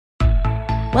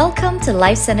Welcome to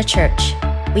Life Center Church.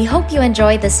 We hope you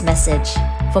enjoy this message.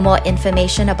 For more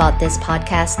information about this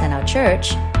podcast and our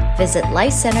church, visit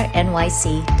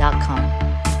lifecenternyc.com.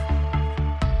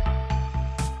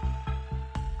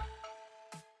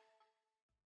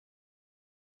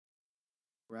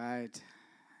 Right.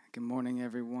 Good morning,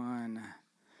 everyone.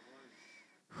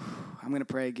 I'm going to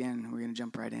pray again. We're going to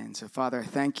jump right in. So, Father, I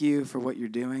thank you for what you're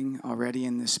doing already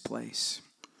in this place.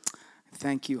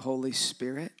 Thank you, Holy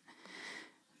Spirit,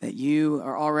 that you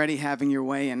are already having your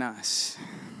way in us.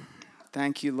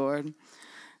 Thank you, Lord.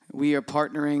 We are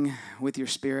partnering with your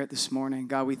Spirit this morning.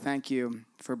 God, we thank you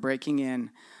for breaking in.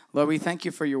 Lord, we thank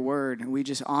you for your word. And we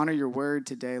just honor your word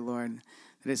today, Lord,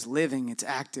 that it's living, it's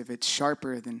active, it's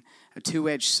sharper than a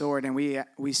two-edged sword. And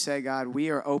we say, God,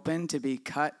 we are open to be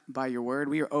cut by your word.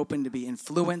 We are open to be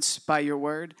influenced by your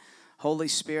word. Holy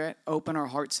Spirit, open our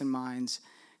hearts and minds.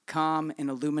 Come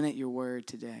and illuminate your word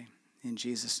today. In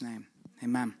Jesus' name.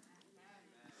 Amen.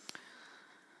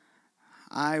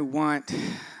 I want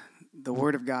the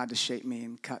word of God to shape me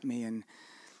and cut me and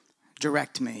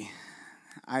direct me.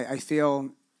 I feel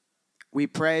we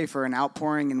pray for an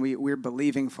outpouring and we're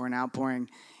believing for an outpouring.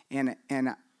 And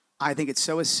I think it's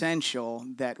so essential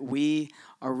that we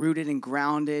are rooted and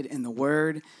grounded in the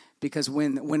word, because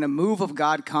when a move of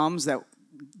God comes, that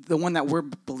the one that we're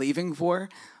believing for,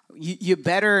 you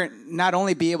better not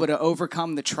only be able to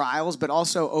overcome the trials, but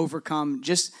also overcome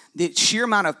just the sheer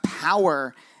amount of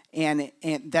power and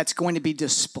that's going to be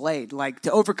displayed. Like,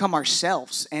 to overcome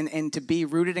ourselves and to be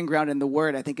rooted and grounded in the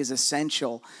Word, I think is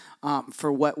essential for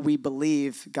what we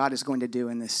believe God is going to do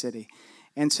in this city.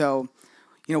 And so,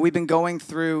 you know, we've been going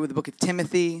through the book of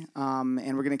Timothy,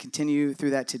 and we're going to continue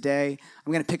through that today.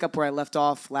 I'm going to pick up where I left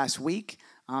off last week.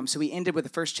 So we ended with the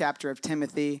first chapter of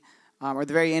Timothy. Or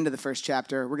the very end of the first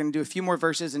chapter. We're going to do a few more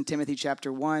verses in Timothy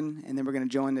chapter 1, and then we're going to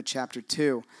join to chapter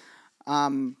 2.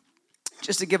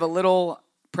 Just to give a little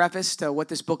preface to what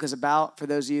this book is about, for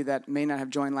those of you that may not have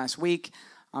joined last week,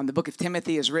 the book of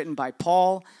Timothy is written by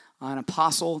Paul, an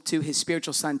apostle, to his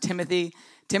spiritual son Timothy.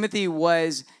 Timothy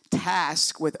was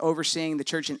tasked with overseeing the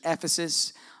church in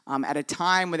Ephesus at a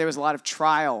time where there was a lot of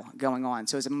trial going on.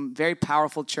 So it's a very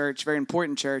powerful church, very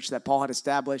important church that Paul had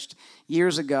established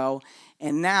years ago.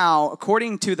 And now,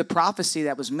 according to the prophecy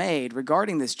that was made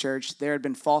regarding this church, there had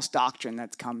been false doctrine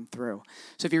that's come through.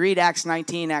 So if you read Acts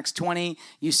 19, Acts 20,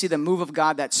 you see the move of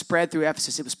God that spread through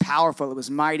Ephesus. It was powerful. It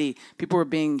was mighty. People were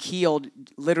being healed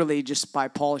literally just by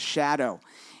Paul's shadow.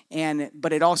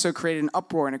 But it also created an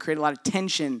uproar, and it created a lot of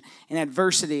tension and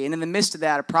adversity. And in the midst of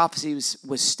that, a prophecy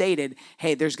was stated,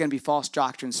 hey, there's going to be false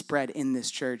doctrine spread in this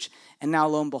church. And now,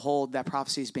 lo and behold, that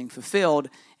prophecy is being fulfilled,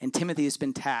 and Timothy has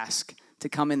been tasked to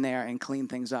come in there and clean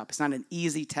things up. It's not an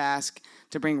easy task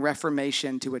to bring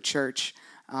reformation to a church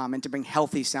and to bring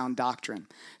healthy, sound doctrine.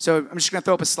 So I'm just going to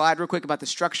throw up a slide real quick about the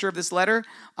structure of this letter.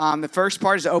 The first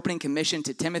part is the opening commission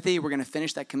to Timothy. We're going to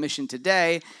finish that commission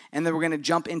today, and then we're going to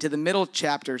jump into the middle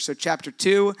chapter. So chapter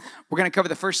 2, we're going to cover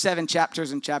the first 7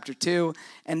 chapters in chapter 2,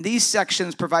 and these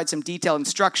sections provide some detailed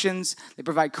instructions. They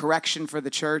provide correction for the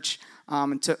church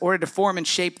in order to form and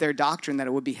shape their doctrine, that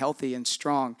it would be healthy and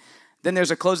strong. Then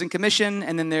there's a closing commission,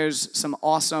 and then there's some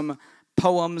awesome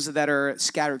poems that are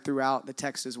scattered throughout the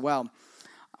text as well.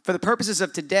 For the purposes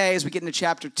of today, as we get into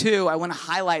chapter 2, I want to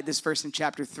highlight this verse in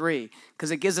chapter 3, because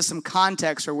it gives us some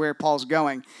context for where Paul's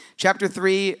going. Chapter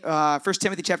 3, 1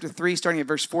 Timothy chapter 3, starting at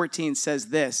verse 14, says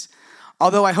this: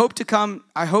 "Although I hope to come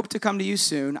to you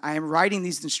soon, I am writing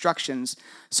these instructions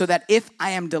so that if I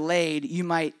am delayed,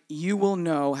 you will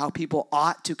know how people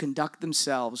ought to conduct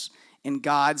themselves in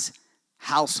God's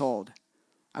household."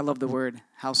 I love the word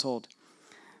household.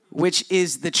 "Which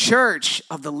is the church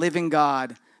of the living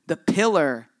God, the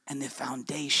pillar and the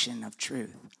foundation of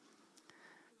truth."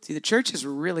 See, the church is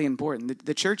really important.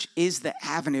 The church is the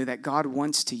avenue that God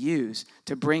wants to use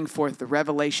to bring forth the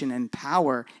revelation and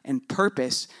power and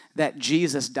purpose that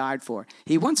Jesus died for.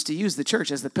 He wants to use the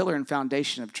church as the pillar and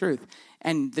foundation of truth.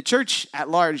 And the church at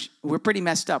large, we're pretty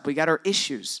messed up. We got our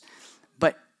issues.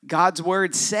 But God's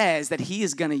word says that he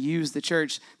is going to use the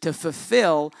church to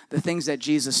fulfill the things that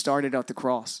Jesus started at the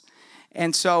cross.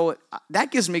 And so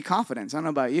that gives me confidence. I don't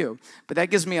know about you, but that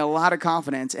gives me a lot of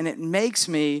confidence. And it makes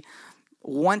me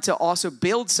want to also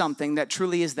build something that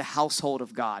truly is the household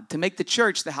of God, to make the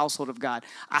church the household of God.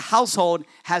 A household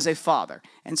has a father.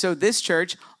 And so this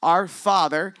church, our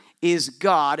father is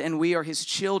God, and we are his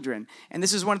children. And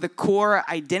this is one of the core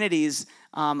identities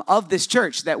of this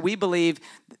church, that we believe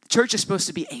the church is supposed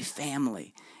to be a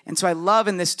family. And so I love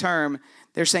in this term,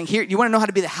 they're saying, here, you want to know how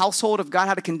to be the household of God,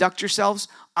 how to conduct yourselves?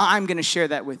 I'm going to share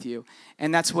that with you.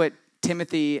 And that's what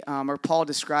Timothy, or Paul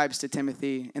describes to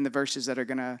Timothy in the verses that are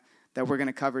going to that we're going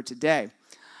to cover today.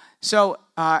 So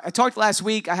I talked last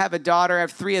week. I have a daughter. I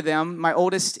have 3 of them. My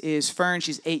oldest is Fern.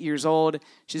 She's 8 years old.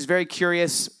 She's a very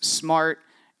curious, smart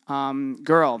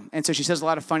girl. And so she says a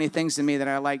lot of funny things to me that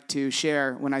I like to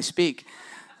share when I speak.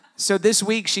 So this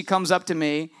week she comes up to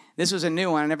me. This was a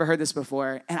new one. I never heard this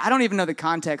before. And I don't even know the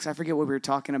context. I forget what we were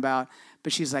talking about.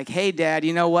 But she's like, hey, Dad,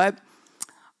 you know what?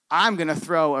 I'm going to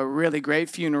throw a really great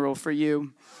funeral for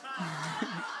you.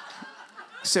 I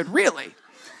said, really?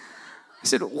 I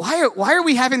said, why are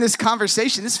we having this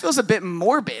conversation? This feels a bit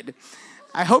morbid.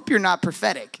 I hope you're not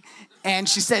prophetic. And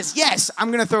she says, yes,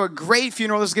 I'm going to throw a great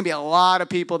funeral. There's going to be a lot of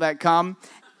people that come.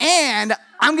 And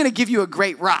I'm going to give you a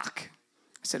great rock.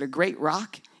 I said, a great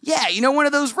rock? Yeah, you know, one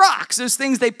of those rocks, those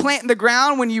things they plant in the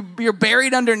ground when you're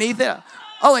buried underneath it.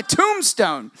 Oh, a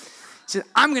tombstone. I said,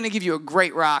 I'm going to give you a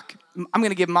great rock. I'm going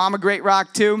to give Mom a great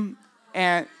rock too.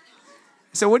 And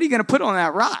so what are you going to put on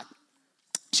that rock?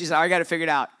 She said, I got to figure it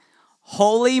out.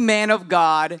 Holy man of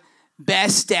God,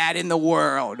 best dad in the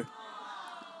world.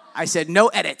 I said, no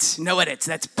edits.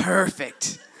 That's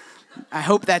perfect. I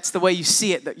hope that's the way you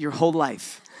see it your whole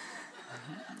life.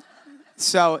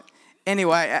 So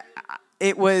anyway,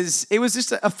 it was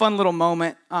just a fun little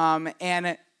moment.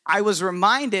 And I was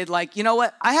reminded, like, you know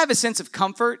what? I have a sense of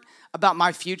comfort about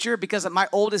my future because my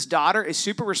oldest daughter is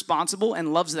super responsible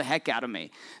and loves the heck out of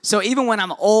me. So even when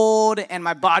I'm old and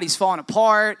my body's falling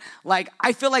apart, like,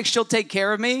 I feel like she'll take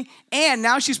care of me. And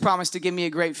now she's promised to give me a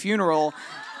great funeral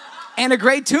and a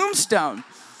great tombstone.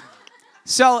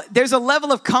 So there's a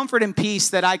level of comfort and peace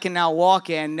that I can now walk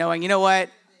in knowing, you know what?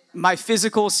 My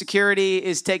physical security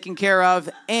is taken care of.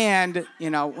 And, you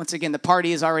know, once again, the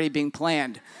party is already being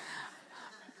planned.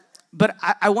 But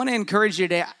I want to encourage you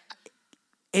today.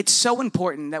 It's so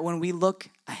important that when we look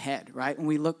ahead, right? When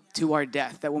we look to our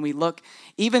death, that when we look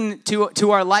even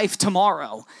to our life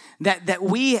tomorrow, that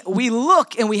we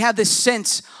look and we have this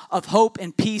sense of hope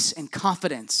and peace and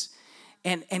confidence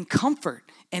and comfort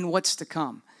in what's to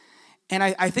come. And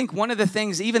I think one of the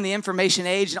things, even the information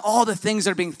age and all the things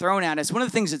that are being thrown at us, one of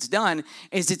the things it's done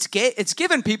is it's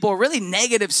given people a really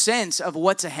negative sense of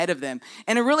what's ahead of them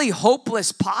and a really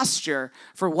hopeless posture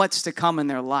for what's to come in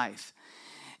their life.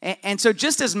 And so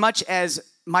just as much as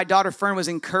my daughter Fern was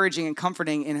encouraging and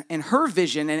comforting in her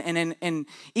vision and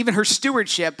even her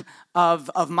stewardship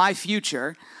of my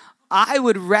future, I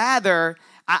would rather...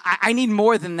 I need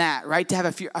more than that, right? To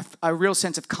have a real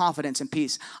sense of confidence and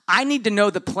peace. I need to know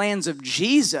the plans of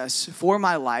Jesus for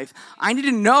my life. I need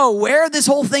to know where this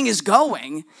whole thing is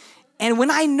going. And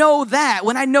when I know that,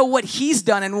 when I know what he's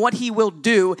done and what he will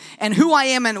do and who I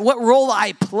am and what role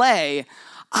I play,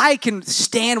 I can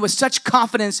stand with such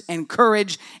confidence and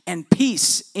courage and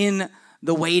peace in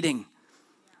the waiting.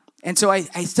 And so I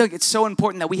think it's so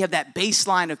important that we have that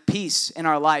baseline of peace in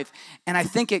our life. And I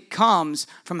think it comes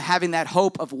from having that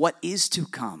hope of what is to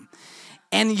come.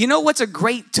 And you know what's a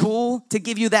great tool to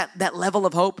give you that level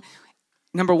of hope?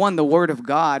 Number 1, the Word of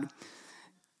God.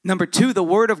 Number 2, the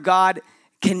Word of God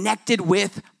connected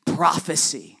with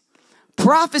prophecy.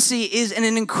 Prophecy is an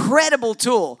incredible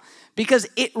tool because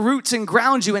it roots and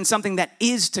grounds you in something that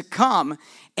is to come.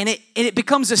 And it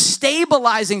becomes a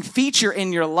stabilizing feature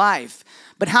in your life.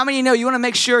 But how many know you want to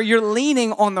make sure you're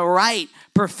leaning on the right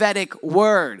prophetic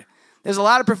word? There's a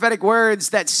lot of prophetic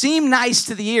words that seem nice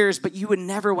to the ears, but you would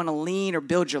never want to lean or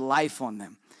build your life on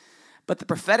them. But the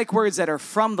prophetic words that are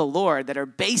from the Lord, that are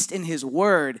based in his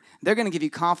word, they're going to give you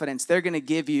confidence. They're going to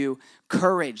give you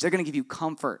courage. They're going to give you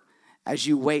comfort as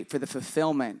you wait for the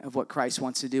fulfillment of what Christ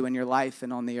wants to do in your life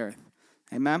and on the earth.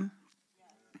 Amen?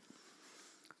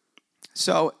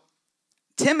 So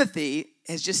Timothy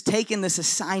has just taken this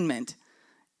assignment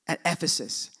at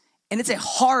Ephesus. And it's a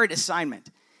hard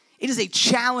assignment. It is a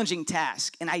challenging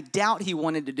task, and I doubt he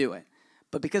wanted to do it.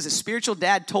 But because his spiritual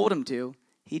dad told him to,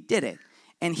 he did it.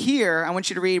 And here, I want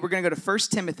you to read, we're going to go to 1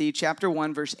 Timothy chapter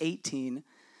 1, verse 18.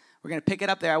 We're going to pick it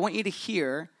up there. I want you to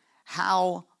hear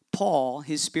how Paul,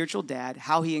 his spiritual dad,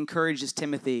 how he encourages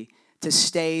Timothy to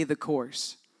stay the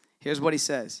course. Here's what he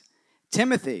says.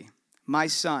 Timothy, my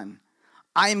son,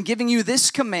 I am giving you this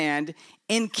command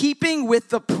in keeping with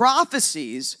the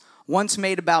prophecies once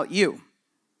made about you,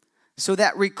 so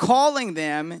that recalling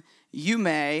them, you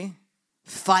may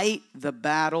fight the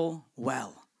battle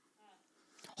well,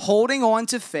 holding on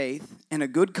to faith and a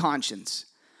good conscience,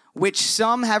 which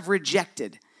some have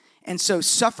rejected, and so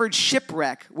suffered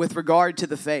shipwreck with regard to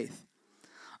the faith.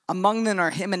 Among them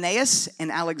are Hymenaeus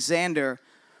and Alexander,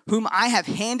 whom I have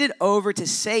handed over to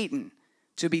Satan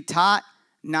to be taught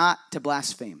not to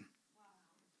blaspheme.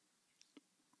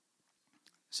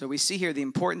 So we see here the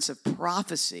importance of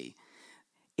prophecy.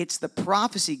 It's the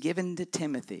prophecy given to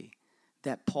Timothy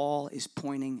that Paul is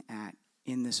pointing at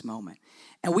in this moment.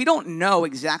 And we don't know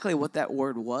exactly what that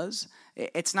word was.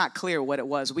 It's not clear what it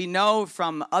was. We know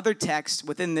from other texts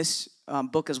within this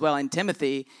book as well, in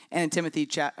Timothy, and in Timothy,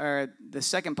 the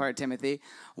second part of Timothy,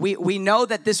 we know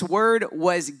that this word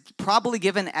was probably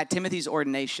given at Timothy's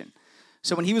ordination.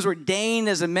 So when he was ordained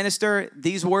as a minister,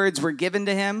 these words were given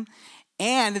to him.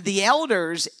 And the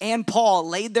elders and Paul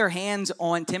laid their hands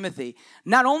on Timothy.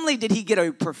 Not only did he get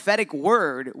a prophetic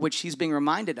word, which he's being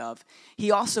reminded of, he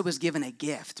also was given a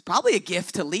gift. Probably a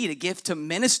gift to lead, a gift to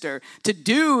minister, to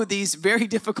do these very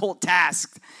difficult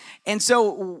tasks. And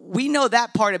so we know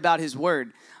that part about his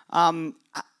word. I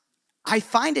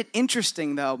find it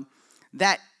interesting, though,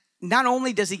 that not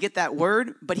only does he get that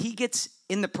word, but he gets,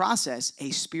 in the process,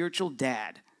 a spiritual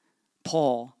dad,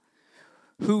 Paul,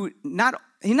 who not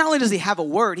only does he have a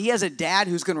word, he has a dad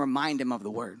who's going to remind him of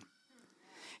the word.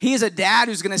 He is a dad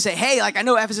who's going to say, hey, like, I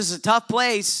know Ephesus is a tough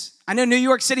place. I know New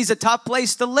York City is a tough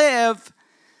place to live.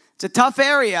 It's a tough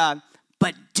area.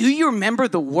 But do you remember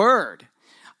the word?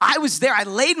 I was there. I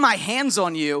laid my hands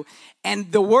on you,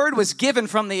 and the word was given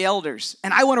from the elders.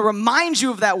 And I want to remind you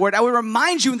of that word. I want to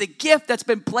remind you of the gift that's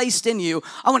been placed in you.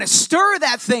 I want to stir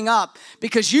that thing up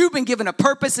because you've been given a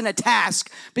purpose and a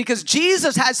task, because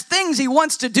Jesus has things he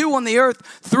wants to do on the earth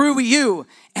through you.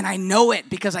 And I know it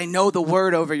because I know the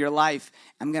word over your life.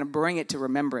 I'm going to bring it to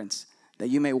remembrance that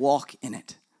you may walk in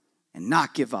it and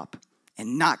not give up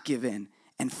and not give in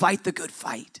and fight the good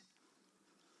fight.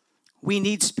 We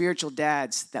need spiritual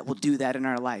dads that will do that in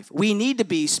our life. We need to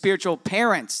be spiritual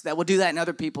parents that will do that in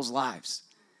other people's lives.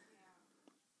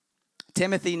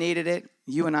 Timothy needed it.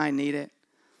 You and I need it.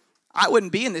 I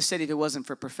wouldn't be in this city if it wasn't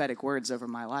for prophetic words over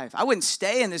my life. I wouldn't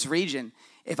stay in this region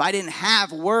if I didn't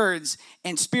have words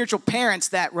and spiritual parents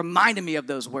that reminded me of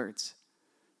those words.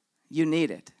 You need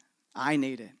it. I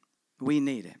need it. We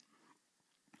need it.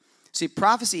 See,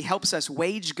 prophecy helps us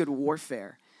wage good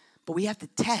warfare, but we have to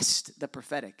test the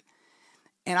prophetic.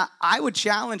 And I would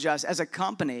challenge us as a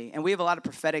company, and we have a lot of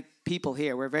prophetic people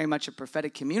here. We're very much a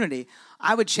prophetic community.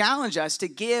 I would challenge us to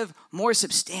give more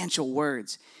substantial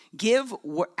words.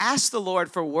 Ask the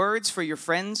Lord for words for your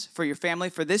friends, for your family,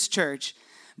 for this church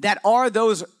that are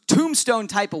those tombstone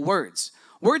type of words.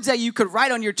 Words that you could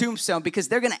write on your tombstone because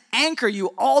they're going to anchor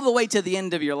you all the way to the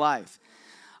end of your life.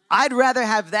 I'd rather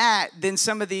have that than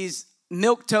some of these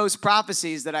milquetoast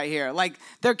prophecies that I hear. Like,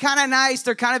 they're kind of nice,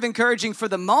 they're kind of encouraging for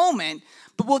the moment,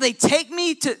 but will they take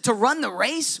me to run the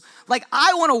race? Like,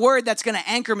 I want a word that's going to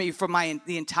anchor me for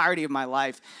the entirety of my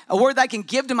life. A word that I can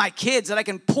give to my kids, that I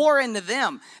can pour into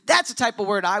them. That's the type of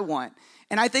word I want.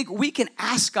 And I think we can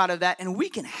ask God of that, and we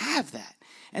can have that.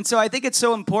 And so I think it's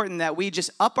so important that we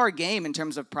just up our game in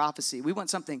terms of prophecy. We want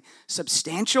something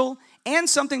substantial and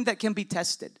something that can be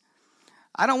tested.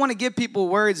 I don't want to give people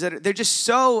words that they're just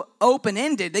so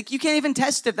open-ended that you can't even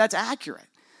test if that's accurate.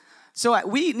 So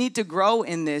we need to grow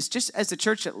in this just as the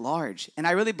church at large. And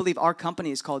I really believe our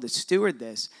company is called to steward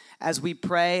this as we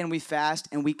pray and we fast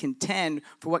and we contend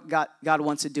for what God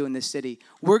wants to do in this city.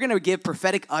 We're going to give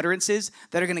prophetic utterances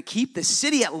that are going to keep the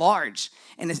city at large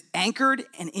and is anchored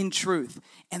and in truth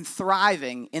and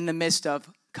thriving in the midst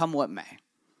of come what may.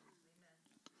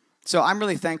 So I'm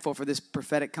really thankful for this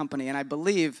prophetic company, and I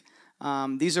believe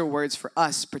these are words for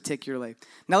us particularly.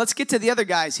 Now let's get to the other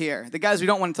guys here, the guys we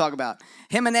don't want to talk about.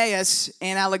 Hymenaeus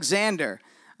and Alexander,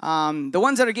 the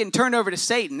ones that are getting turned over to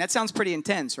Satan. That sounds pretty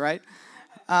intense, right?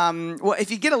 Well,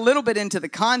 if you get a little bit into the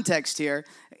context here,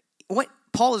 what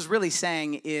Paul is really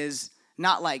saying is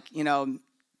not like,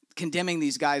 condemning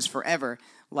these guys forever.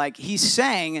 Like, he's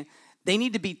saying they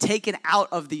need to be taken out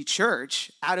of the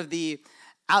church,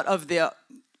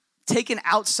 taken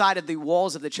outside of the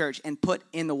walls of the church and put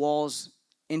in the walls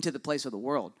into the place of the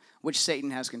world, which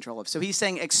Satan has control of. So he's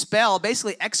saying expel,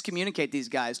 basically excommunicate these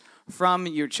guys from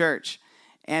your church.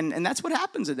 And that's what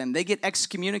happens to them. They get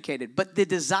excommunicated. But the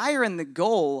desire and the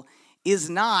goal is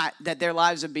not that their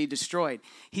lives would be destroyed.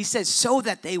 He says so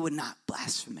that they would not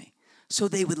blaspheme, so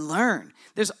they would learn.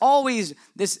 There's always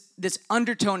this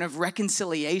undertone of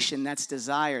reconciliation that's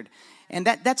desired. And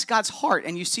that's God's heart,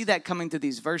 and you see that coming through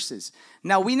these verses.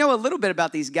 Now, we know a little bit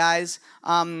about these guys.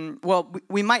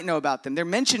 We might know about them. They're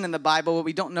mentioned in the Bible, but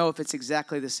we don't know if it's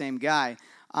exactly the same guy.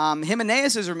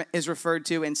 Hymenaeus is referred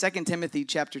to in 2 Timothy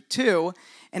chapter 2,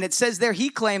 and it says there he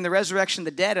claimed the resurrection of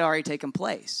the dead had already taken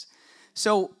place.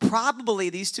 So probably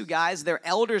these two guys, they're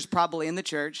elders probably in the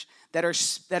church that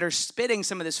are spitting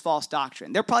some of this false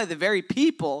doctrine. They're probably the very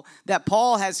people that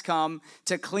Paul has come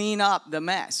to clean up the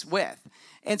mess with.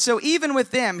 And so even with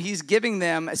them, he's giving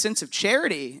them a sense of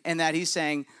charity in that he's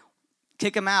saying,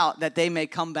 kick them out that they may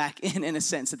come back in a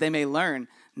sense, that they may learn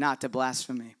not to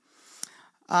blaspheme.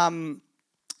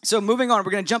 So moving on,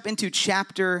 we're going to jump into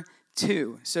chapter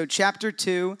 2. So chapter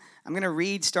 2, I'm going to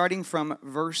read starting from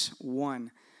verse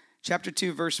 1. Chapter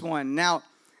 2, verse 1. Now,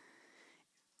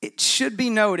 it should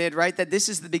be noted, right, that this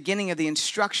is the beginning of the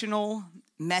instructional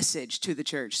message to the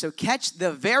church. So catch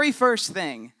the very first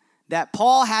thing that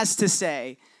Paul has to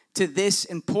say to this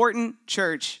important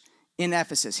church in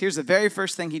Ephesus. Here's the very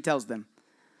first thing he tells them.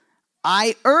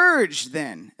 I urge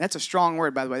then, that's a strong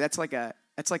word, by the way. That's like an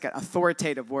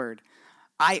authoritative word.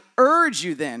 I urge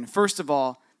you then, first of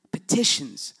all,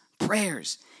 petitions,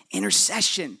 prayers,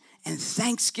 intercession, and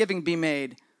thanksgiving be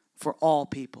made for all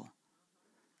people.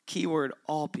 Keyword,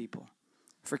 all people.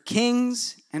 For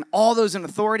kings and all those in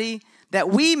authority, that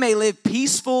we may live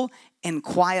peaceful and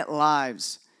quiet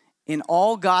lives in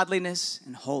all godliness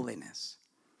and holiness.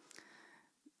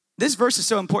 This verse is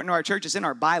so important to our church. It's in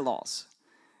our bylaws.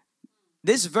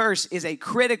 This verse is a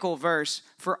critical verse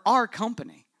for our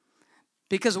company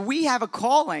because we have a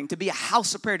calling to be a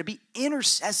house of prayer, to be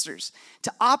intercessors,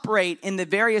 to operate in the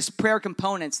various prayer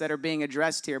components that are being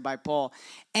addressed here by Paul.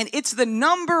 And it's the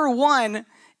number one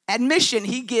admission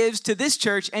he gives to this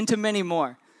church and to many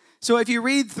more. So if you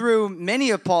read through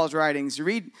many of Paul's writings, you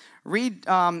read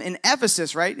in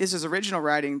Ephesus, right? This is original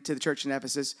writing to the church in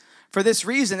Ephesus. For this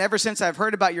reason, ever since I've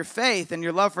heard about your faith and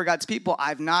your love for God's people,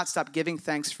 I've not stopped giving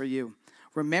thanks for you,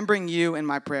 remembering you in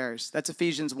my prayers. That's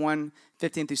Ephesians 1,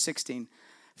 15 through 16.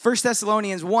 1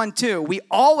 Thessalonians 1, 2. We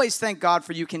always thank God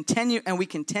for you, and we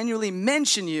continually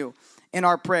mention you in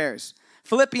our prayers.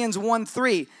 Philippians 1,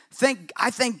 3.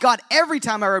 I thank God every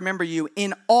time I remember you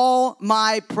in all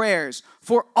my prayers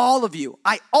for all of you.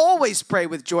 I always pray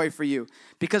with joy for you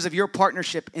because of your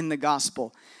partnership in the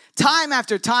gospel. Time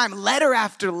after time, letter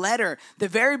after letter, the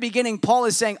very beginning, Paul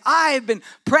is saying, I have been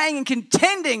praying and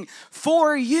contending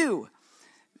for you.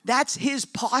 That's his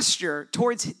posture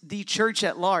towards the church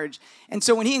at large. And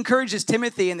so when he encourages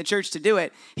Timothy and the church to do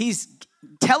it, he's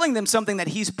telling them something that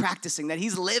he's practicing, that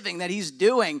he's living, that he's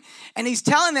doing. And he's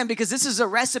telling them because this is a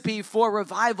recipe for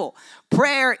revival.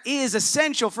 Prayer is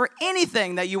essential for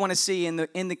anything that you want to see in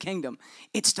the kingdom.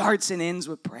 It starts and ends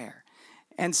with prayer.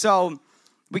 And so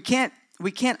we can't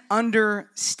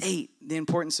understate the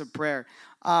importance of prayer.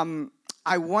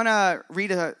 I want to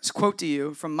read a quote to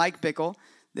you from Mike Bickle.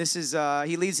 This is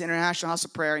he leads the International House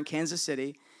of Prayer in Kansas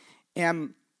City.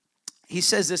 And he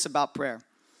says this about prayer.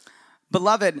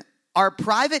 Beloved, our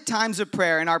private times of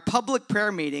prayer and our public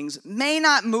prayer meetings may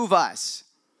not move us.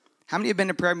 How many have been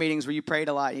to prayer meetings where you prayed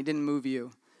a lot and it didn't move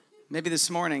you? Maybe this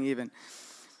morning even.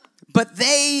 But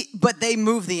they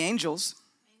move the angels.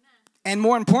 And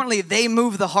more importantly, they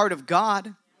move the heart of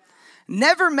God.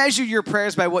 Never measure your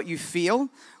prayers by what you feel.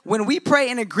 When we pray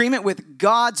in agreement with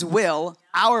God's will,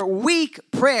 our weak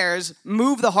prayers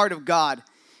move the heart of God,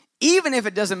 even if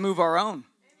it doesn't move our own.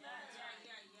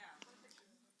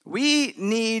 We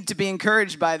need to be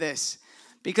encouraged by this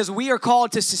because we are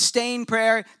called to sustain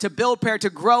prayer, to build prayer, to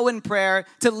grow in prayer,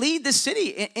 to lead the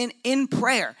city in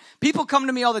prayer. People come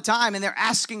to me all the time and they're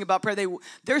asking about prayer.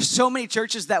 There's so many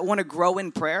churches that want to grow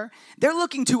in prayer. They're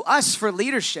looking to us for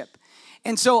leadership.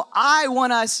 And so I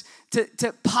want us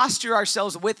to posture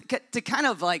ourselves to kind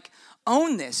of like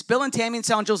own this. Bill and Tammy and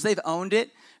Sound Jules, they've owned it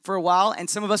for a while, and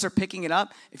some of us are picking it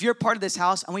up. If you're a part of this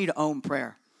house, I want you to own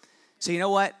prayer. So you know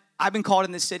what? I've been called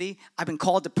in this city. I've been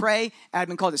called to pray, and I've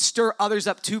been called to stir others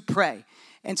up to pray.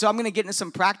 And so I'm going to get into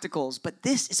some practicals, but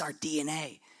this is our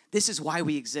DNA. This is why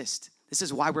we exist. This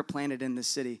is why we're planted in this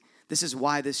city. This is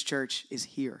why this church is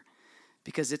here,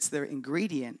 because it's the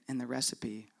ingredient and the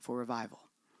recipe for revival.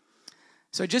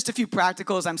 So just a few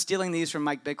practicals. I'm stealing these from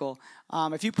Mike Bickle.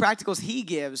 A few practicals he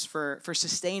gives for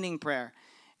sustaining prayer.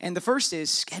 And the first is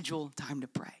schedule time to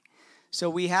pray. So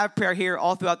we have prayer here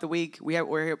all throughout the week.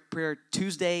 We're here prayer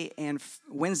Tuesday and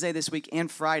Wednesday this week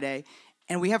and Friday.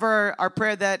 And we have our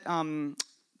prayer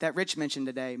that Rich mentioned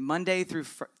today, Monday through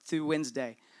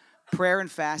Wednesday. Prayer and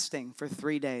fasting for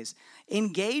 3 days.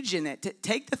 Engage in it.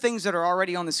 Take the things that are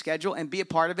already on the schedule and be a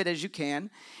part of it as you can.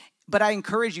 But I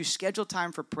encourage you, schedule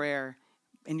time for prayer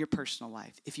in your personal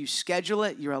life. If you schedule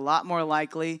it, you're a lot more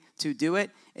likely to do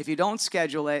it. If you don't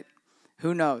schedule it,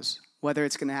 who knows whether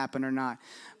it's going to happen or not.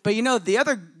 But you know, the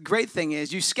other great thing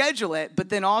is you schedule it, but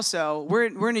then also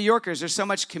we're New Yorkers. There's so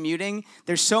much commuting.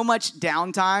 There's so much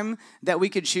downtime that we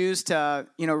could choose to,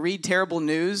 read terrible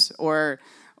news or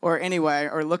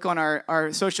look on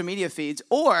our social media feeds.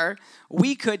 Or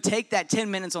we could take that 10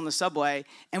 minutes on the subway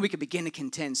and we could begin to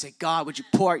contend. Say, God, would you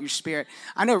pour out your spirit?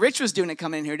 I know Rich was doing it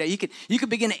coming in here today. You could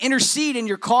begin to intercede in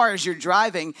your car as you're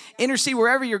driving, intercede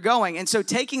wherever you're going. And so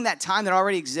taking that time that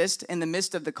already exists in the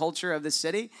midst of the culture of the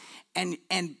city and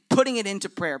putting it into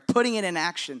prayer, putting it in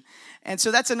action. And so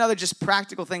that's another just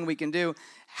practical thing we can do.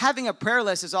 having a prayer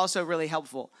list is also really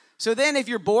helpful. So then if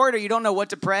you're bored or you don't know what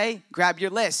to pray, grab your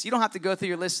list. You don't have to go through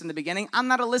your list in the beginning. I'm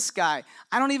not a list guy.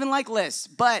 I don't even like lists.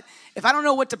 But if I don't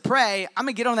know what to pray, I'm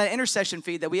going to get on that intercession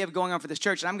feed that we have going on for this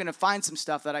church, and I'm going to find some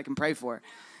stuff that I can pray for.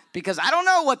 Because I don't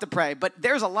know what to pray, but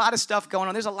there's a lot of stuff going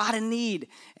on. There's a lot of need.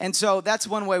 And so that's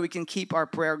one way we can keep our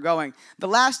prayer going. The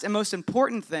last and most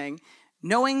important thing,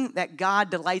 knowing that God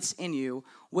delights in you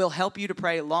will help you to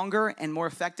pray longer and more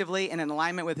effectively and in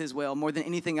alignment with his will more than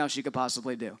anything else you could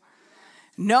possibly do.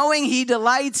 Knowing he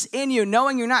delights in you,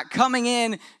 knowing you're not coming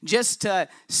in just to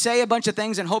say a bunch of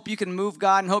things and hope you can move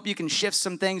God and hope you can shift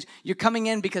some things. You're coming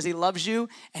in because he loves you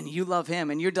and you love him,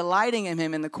 and you're delighting in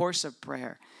him in the course of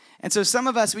prayer. And so some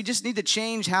of us, we just need to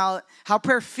change how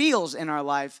prayer feels in our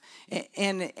life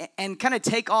and kind of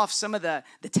take off some of the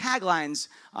taglines,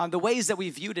 the ways that we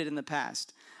viewed it in the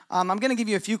past. I'm going to give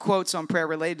you a few quotes on prayer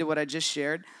related to what I just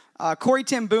shared. Corrie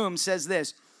ten Boom says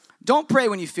this: "Don't pray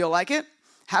when you feel like it.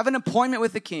 Have an appointment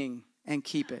with the king and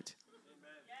keep it."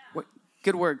 What,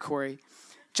 good word, Corey.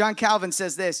 John Calvin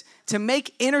says this: "To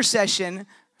make intercession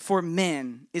for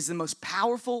men is the most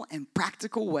powerful and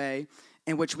practical way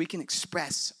in which we can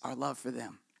express our love for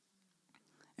them."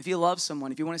 If you love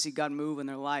someone, if you want to see God move in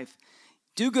their life,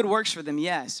 do good works for them,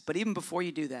 yes. But even before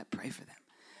you do that, pray for them.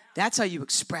 That's how you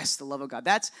express the love of God.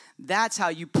 That's how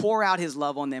you pour out his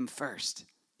love on them first,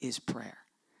 is prayer.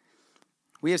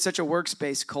 We have such a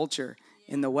works-based culture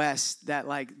in the West that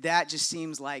that just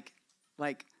seems like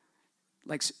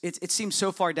it seems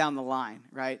so far down the line,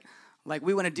 right? Like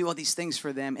we want to do all these things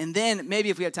for them, and then maybe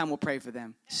if we have time, we'll pray for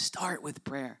them. Start with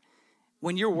prayer.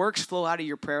 When your works flow out of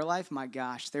your prayer life, my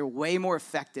gosh, they're way more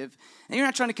effective. And you're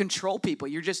not trying to control people.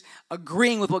 You're just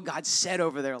agreeing with what God said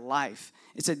over their life.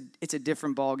 It's a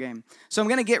different ballgame. So I'm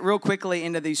going to get real quickly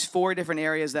into these 4 different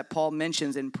areas that Paul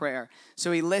mentions in prayer.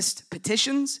 So he lists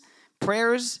petitions,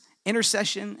 prayers,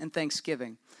 intercession, and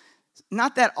thanksgiving.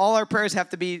 Not that all our prayers have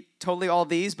to be totally all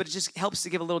these, but it just helps to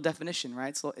give a little definition,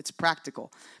 right? So it's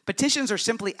practical. Petitions are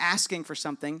simply asking for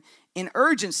something in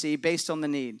urgency based on the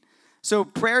need. So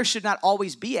prayer should not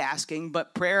always be asking,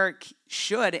 but prayer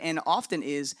should and often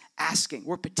is asking.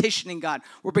 We're petitioning God.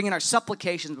 We're bringing our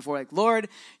supplications before, like, Lord,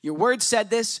 your word said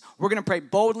this. We're going to pray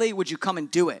boldly. Would you come and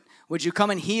do it? Would you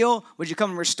come and heal? Would you come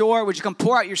and restore? Would you come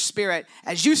pour out your spirit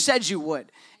as you said you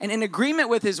would? And in agreement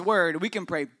with his word, we can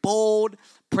pray bold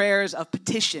prayers of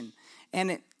petition.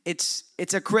 And it's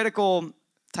a critical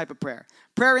type of prayer.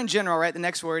 Prayer in general, right, the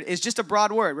next word, is just a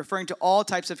broad word referring to all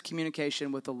types of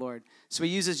communication with the Lord. So he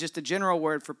uses just a general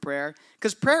word for prayer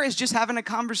because prayer is just having a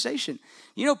conversation.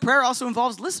 You know, prayer also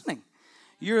involves listening.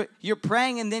 You're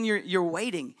praying and then you're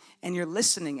waiting and you're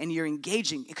listening and you're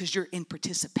engaging because you're in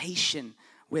participation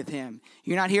with him.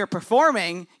 You're not here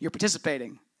performing, you're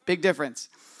participating. Big difference.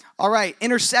 All right,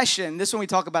 intercession. This one we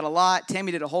talk about a lot.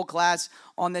 Tammy did a whole class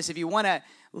on this. If you want to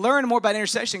learn more about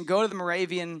intercession, go to the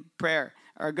Moravian prayer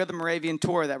or go to the Moravian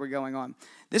tour that we're going on.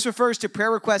 This refers to prayer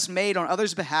requests made on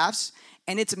others' behalfs,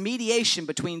 and it's mediation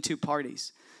between 2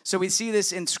 parties. So we see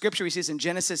this in Scripture. We see this in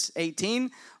Genesis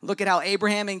 18. Look at how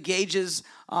Abraham engages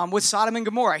with Sodom and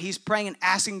Gomorrah. He's praying and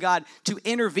asking God to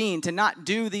intervene, to not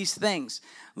do these things.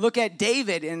 Look at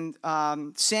David in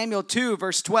Samuel 2,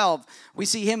 verse 12. We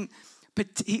see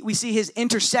his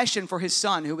intercession for his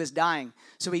son who is dying.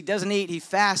 So he doesn't eat, he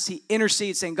fasts, he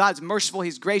intercedes, saying God's merciful,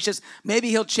 he's gracious. Maybe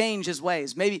he'll change his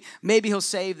ways. Maybe he'll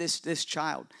save this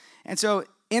child. And so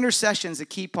intercession is a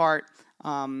key part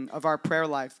of our prayer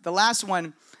life. The last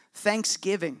one,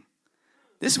 thanksgiving.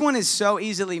 This one is so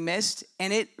easily missed,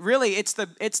 and it's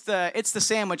the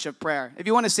sandwich of prayer. If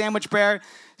you want a sandwich prayer,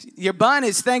 your bun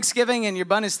is Thanksgiving and your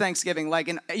bun is Thanksgiving.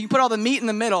 And you put all the meat in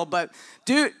the middle, but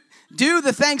do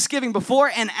the Thanksgiving before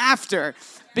and after,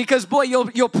 because boy,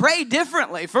 you'll pray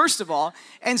differently, first of all,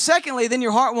 and secondly, then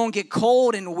your heart won't get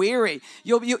cold and weary.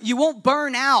 You won't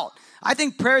burn out. I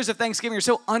think prayers of thanksgiving are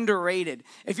so underrated.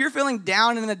 If you're feeling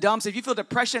down in the dumps, if you feel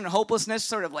depression and hopelessness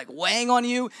sort of like weighing on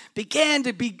you, begin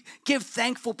to give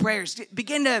thankful prayers.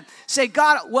 Begin to say,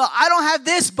 God, well, I don't have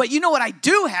this, but you know what I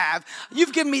do have?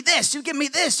 You've given me this, you've given me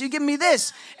this, you've given me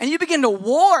this. And you begin to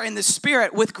war in the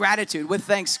spirit with gratitude, with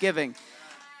thanksgiving.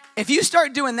 If you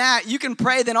start doing that, you can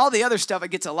pray, then all the other stuff, it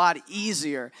gets a lot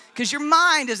easier. Because your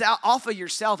mind is out off of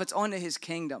yourself. It's onto his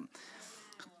kingdom.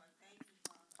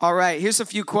 All right, here's a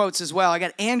few quotes as well. I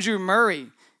got Andrew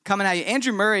Murray coming at you.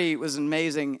 Andrew Murray was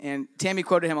amazing, and Tammy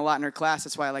quoted him a lot in her class.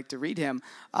 That's why I like to read him.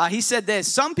 He said this: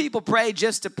 some people pray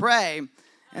just to pray,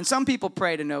 and some people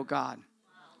pray to know God.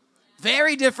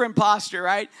 Very different posture,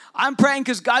 right? I'm praying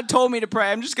because God told me to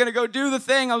pray. I'm just going to go do the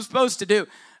thing I'm supposed to do.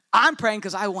 I'm praying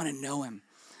because I want to know him.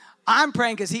 I'm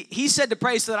praying because he said to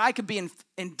pray so that I could be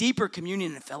in deeper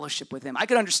communion and fellowship with him. I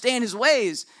could understand his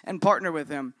ways and partner with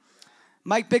him.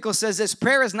 Mike Bickle says this,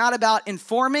 prayer is not about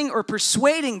informing or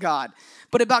persuading God,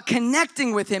 but about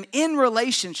connecting with him in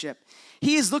relationship.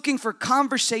 He is looking for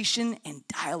conversation and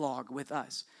dialogue with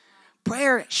us.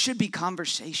 Prayer should be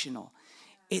conversational.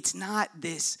 It's not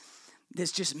this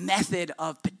just method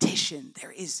of petition.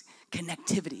 There is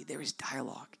connectivity. There is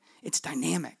dialogue. It's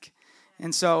dynamic.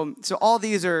 And so all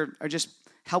these are just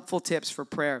helpful tips for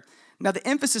prayer. Now, the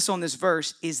emphasis on this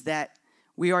verse is that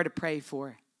we are to pray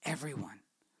for everyone.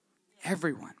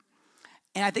 Everyone.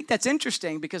 And I think that's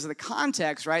interesting because of the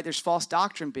context, right? There's false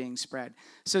doctrine being spread.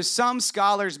 So some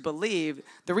scholars believe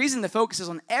the reason the focus is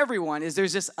on everyone is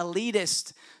there's this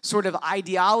elitist sort of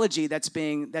ideology that's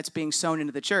being sown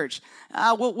into the church.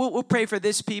 We'll pray for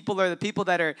this people or the people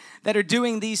that are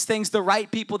doing these things, the right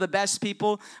people, the best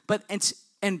people.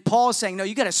 And Paul's saying, no,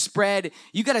 you got to spread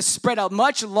a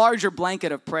much larger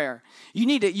blanket of prayer. You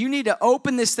need to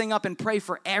open this thing up and pray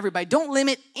for everybody. Don't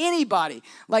limit anybody.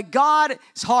 Like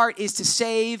God's heart is to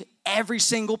save every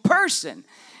single person.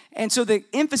 And so the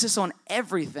emphasis on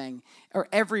everything, or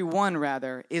everyone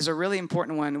rather, is a really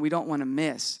important one we don't want to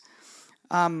miss.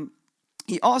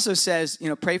 He also says,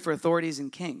 pray for authorities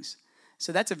and kings.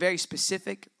 So that's a very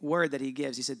specific word that he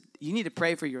gives. He said, you need to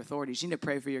pray for your authorities. You need to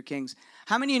pray for your kings.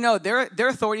 How many of you know their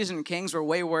authorities and kings were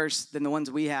way worse than the ones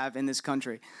we have in this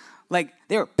country? Like,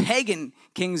 they were pagan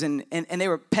kings and they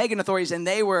were pagan authorities, and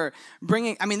they were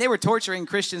they were torturing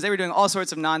Christians. They were doing all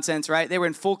sorts of nonsense, right? They were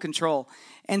in full control.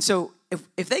 And so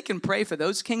if they can pray for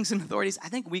those kings and authorities, I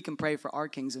think we can pray for our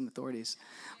kings and authorities.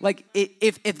 Like,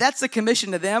 if that's the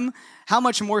commission to them, how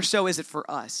much more so is it for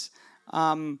us?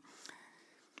 And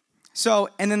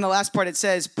then the last part, it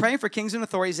says, praying for kings and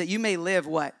authorities that you may live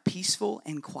what? Peaceful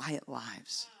and quiet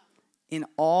lives in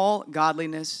all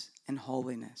godliness and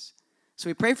holiness. So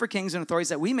we pray for kings and authorities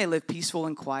that we may live peaceful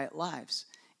and quiet lives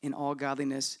in all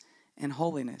godliness and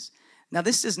holiness. Now,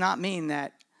 this does not mean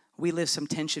that we live some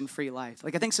tension-free life.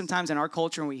 Like, I think sometimes in our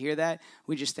culture when we hear that,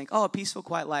 we just think, a peaceful,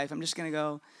 quiet life. I'm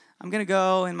going to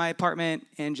go in my apartment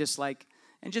and just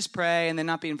pray and then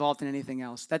not be involved in anything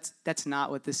else. That's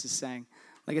not what this is saying.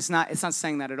 Like, it's not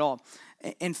saying that at all.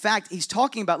 In fact, he's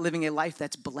talking about living a life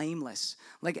that's blameless,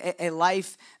 like a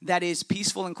life that is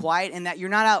peaceful and quiet, and that you're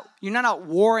not out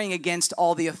warring against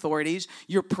all the authorities.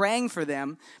 You're praying for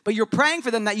them, but you're praying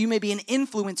for them that you may be an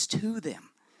influence to them.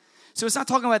 So it's not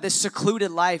talking about this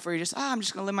secluded life where you're just, I'm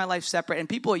just going to live my life separate. And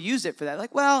people use it for that.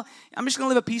 Like, well, I'm just going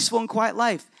to live a peaceful and quiet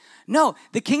life. No,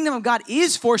 the kingdom of God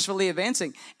is forcefully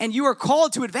advancing, and you are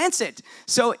called to advance it.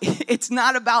 So it's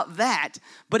not about that,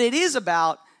 but it is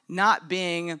about not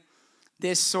being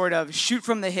this sort of shoot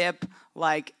from the hip,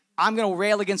 like, I'm going to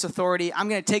rail against authority. I'm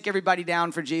going to take everybody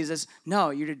down for Jesus. No,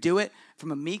 you're to do it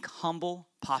from a meek, humble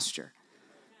posture.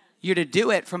 You're to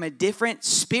do it from a different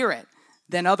spirit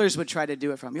than others would try to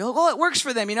do it from. You're like, it works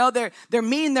for them. They're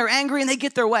mean, they're angry, and they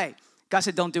get their way. God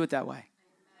said, don't do it that way.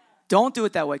 Don't do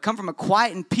it that way. Come from a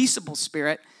quiet and peaceable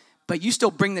spirit, but you still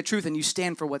bring the truth and you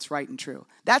stand for what's right and true.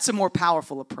 That's a more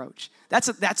powerful approach. That's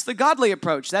the godly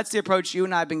approach. That's the approach you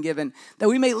and I have been given, that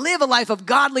we may live a life of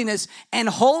godliness and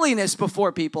holiness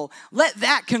before people. Let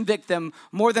that convict them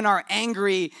more than our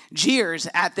angry jeers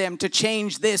at them to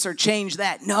change this or change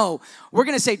that. No, we're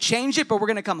going to say change it, but we're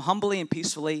going to come humbly and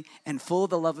peacefully and full of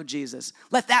the love of Jesus.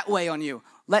 Let that weigh on you.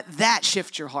 Let that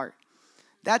shift your heart.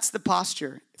 That's the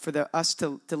posture for us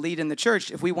to lead in the church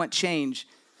if we want change.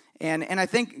 And I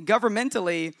think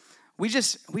governmentally,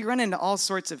 we run into all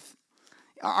sorts of,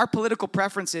 our political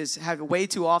preferences have way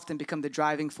too often become the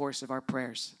driving force of our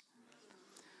prayers.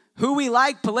 Who we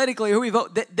like politically, who we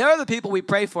vote, they're the people we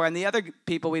pray for, and the other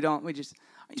people we don't. Are you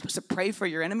supposed to pray for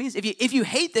your enemies? If you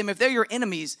hate them, if they're your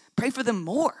enemies, pray for them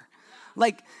more.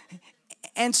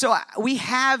 And so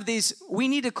we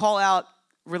need to call out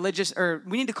we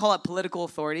need to call out political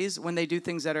authorities when they do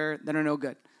things that are no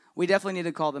good. We definitely need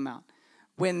to call them out.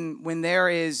 When there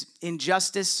is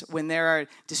injustice, when there are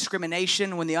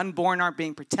discrimination, when the unborn aren't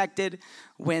being protected,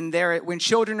 when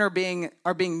children are being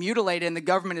mutilated and the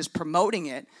government is promoting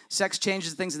it, sex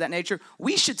changes, things of that nature,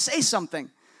 we should say something.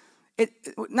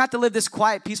 Not to live this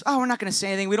quiet peace. We're not going to say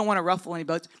anything. We don't want to ruffle any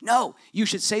boats. No, you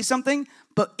should say something.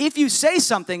 But if you say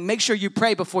something, make sure you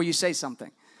pray before you say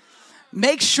something.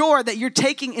 Make sure that you're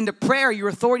taking into prayer your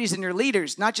authorities and your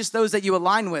leaders, not just those that you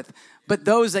align with, but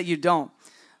those that you don't.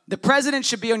 The president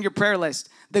should be on your prayer list.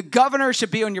 The governor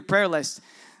should be on your prayer list.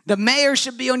 The mayor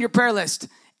should be on your prayer list.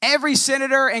 Every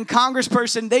senator and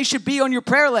congressperson, they should be on your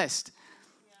prayer list.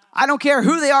 I don't care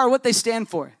who they are or what they stand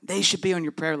for. They should be on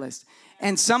your prayer list.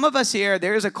 And some of us here,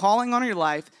 there is a calling on your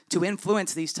life to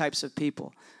influence these types of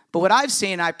people. But what I've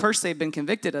seen, I personally have been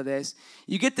convicted of this,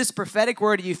 you get this prophetic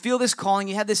word, you feel this calling,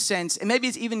 you have this sense, and maybe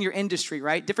it's even your industry,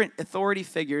 right? Different authority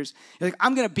figures. You're like,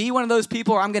 I'm going to be one of those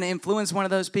people, or I'm going to influence one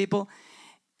of those people.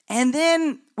 And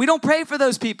then we don't pray for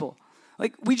those people.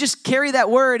 Like, we just carry that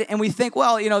word and we think,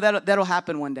 well, that'll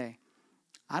happen one day.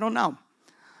 I don't know.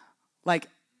 Like,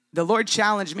 the Lord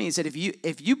challenged me and said,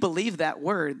 if you believe that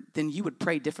word, then you would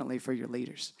pray differently for your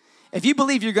leaders. If you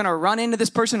believe you're going to run into this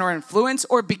person or influence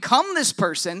or become this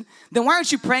person, then why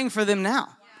aren't you praying for them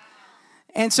now?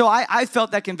 And so I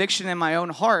felt that conviction in my own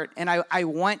heart, and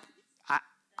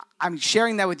I'm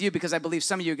sharing that with you because I believe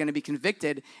some of you are going to be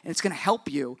convicted, and it's going to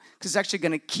help you because it's actually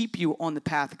going to keep you on the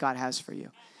path God has for you.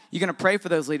 You're going to pray for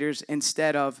those leaders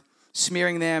instead of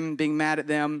smearing them, being mad at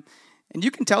them. And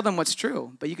you can tell them what's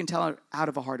true, but you can tell it out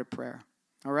of a heart of prayer.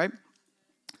 All right?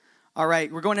 All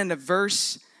right, we're going into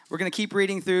we're going to keep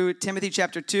reading through Timothy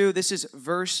chapter 2. This is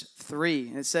verse 3,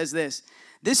 and it says this.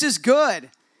 This is good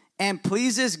and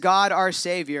pleases God our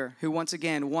Savior, who once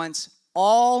again wants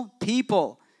all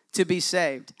people to be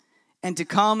saved and to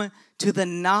come to a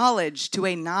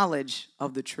knowledge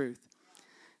of the truth.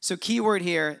 So key word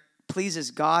here, pleases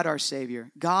God our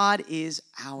Savior. God is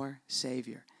our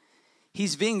Savior.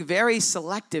 He's being very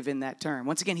selective in that term.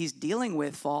 Once again, he's dealing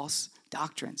with false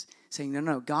doctrines, saying,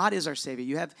 no, God is our Savior.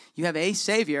 You have a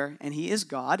Savior, and he is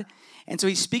God. And so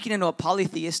he's speaking into a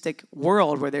polytheistic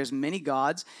world where there's many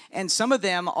gods, and some of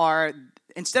them are,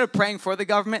 instead of praying for the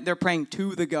government, they're praying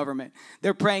to the government.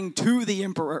 They're praying to the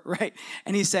emperor, right?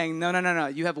 And he's saying, no.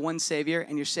 You have one Savior,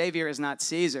 and your Savior is not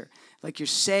Caesar. Like, your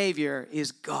Savior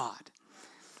is God.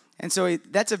 And so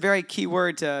that's a very key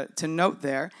word to note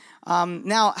there.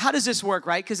 Now, how does this work,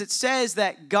 right? Because it says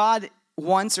that God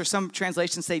wants, or some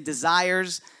translations say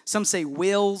desires, some say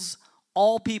wills,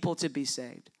 all people to be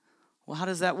saved. Well, how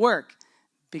does that work?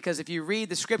 Because if you read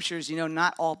the scriptures,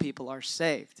 not all people are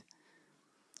saved.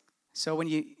 So when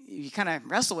you kind of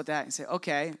wrestle with that and say,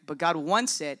 okay, but God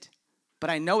wants it, but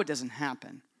I know it doesn't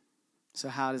happen. So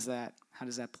how does that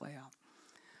play out?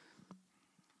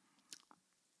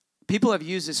 People have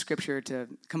used this scripture to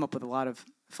come up with a lot of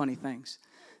funny things.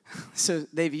 So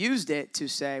they've used it to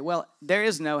say, well, there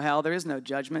is no hell, there is no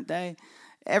judgment day.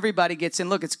 Everybody gets in.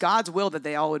 Look, it's God's will that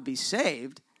they all would be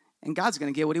saved, and God's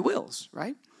going to get what he wills,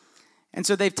 right? And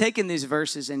so they've taken these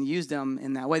verses and used them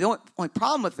in that way. The only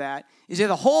problem with that is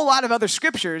there's a whole lot of other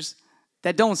scriptures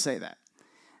that don't say that.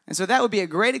 And so that would be a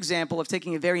great example of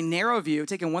taking a very narrow view,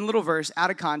 taking one little verse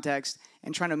out of context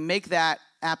and trying to make that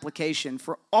application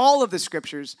for all of the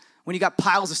scriptures when you got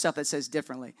piles of stuff that says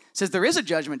differently. It says there is a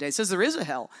judgment day. It says there is a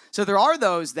hell. So there are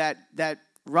those that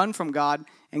run from God,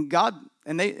 and God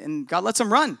lets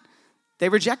them run. They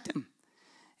reject him.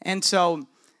 And so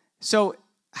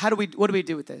what do we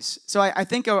do with this? So I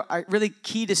think a really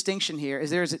key distinction here is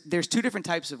there's two different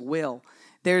types of will.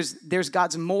 There's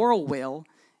God's moral will,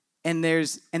 and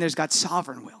there's God's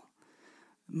sovereign will.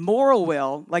 Moral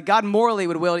will, like God morally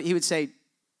he would say,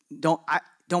 don't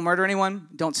murder anyone,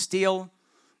 don't steal,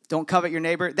 don't covet your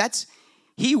neighbor.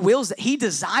 He wills that. He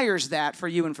desires that for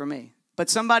you and for me. But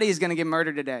somebody is going to get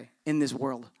murdered today in this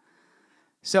world.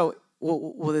 So,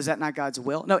 well, is that not God's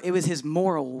will? No, it was his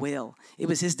moral will. It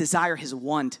was his desire, his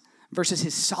want, versus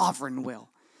his sovereign will.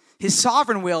 His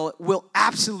sovereign will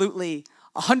absolutely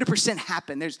 100%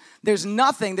 happen. There's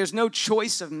nothing, there's no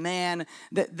choice of man.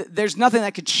 There's nothing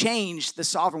that could change the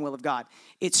sovereign will of God.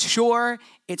 It's sure,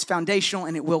 it's foundational,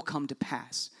 and it will come to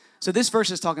pass. So this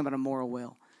verse is talking about a moral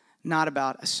will, not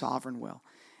about a sovereign will.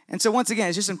 And so once again,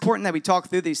 it's just important that we talk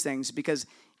through these things, because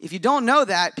if you don't know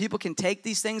that, people can take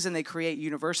these things and they create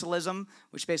universalism,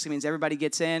 which basically means everybody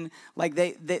gets in. Like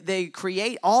they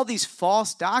create all these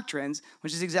false doctrines,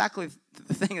 which is exactly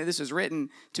the thing that this was written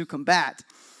to combat.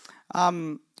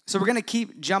 So we're going to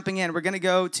keep jumping in. We're going to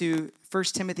go to 1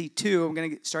 Timothy 2. I'm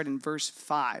going to start in verse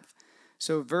 5.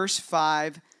 So verse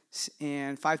 5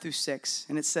 and 5 through 6.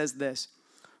 And it says this: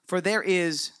 For there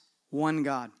is one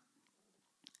God.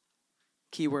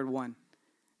 Keyword one.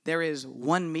 There is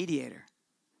one mediator.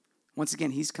 Once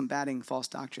again, he's combating false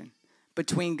doctrine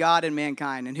between God and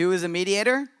mankind. And who is a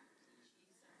mediator?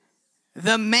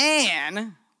 The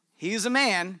man. He's a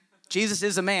man. Jesus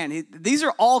is a man. These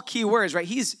are all key words, right?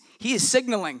 He is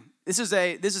signaling. This is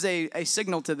a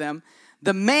signal to them.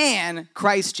 The man,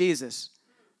 Christ Jesus,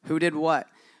 who did what?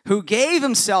 Who gave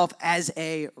himself as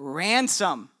a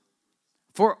ransom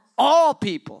for all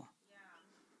people.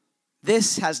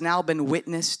 This has now been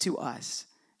witnessed to us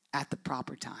at the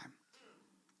proper time.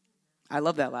 I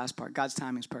love that last part. God's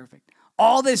timing is perfect.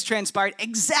 All this transpired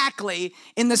exactly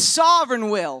in the sovereign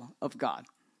will of God.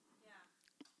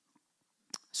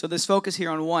 So this focus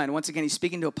here on one. Once again, he's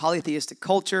speaking to a polytheistic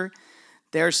culture.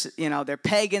 they're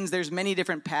pagans. There's many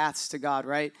different paths to God,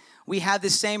 right? We have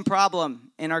this same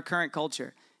problem in our current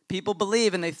culture. People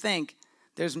believe and they think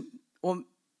there's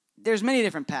many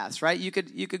different paths, right? You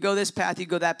could go this path, you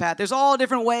go that path. There's all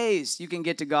different ways you can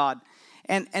get to God.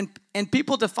 And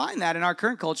people define that in our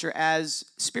current culture as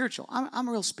spiritual. I'm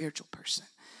a real spiritual person.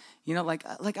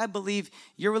 Like I believe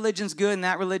your religion's good and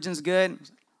that religion's good.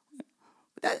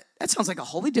 That sounds like a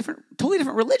totally different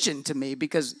religion to me,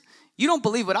 because you don't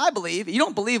believe what I believe. You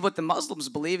don't believe what the Muslims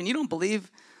believe, and you don't believe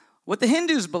what the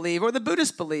Hindus believe or the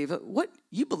Buddhists believe. What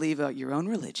you believe about your own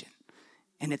religion,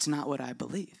 and it's not what I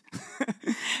believe.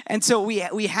 And so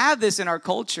we have this in our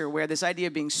culture where this idea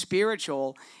of being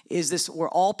spiritual is this, where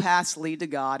all paths lead to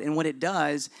God, and what it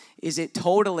does is it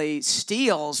totally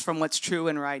steals from what's true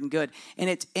and right and good, and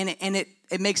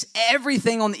it makes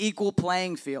everything on the equal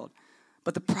playing field.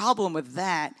 But the problem with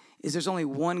that is there's only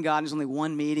one God, and there's only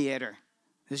one mediator.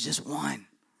 There's just one.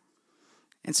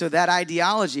 And so that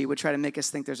ideology would try to make us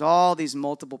think there's all these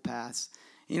multiple paths.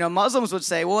 Muslims would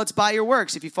say, well, it's by your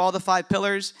works. If you follow the 5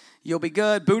 pillars, you'll be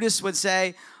good. Buddhists would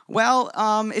say, well,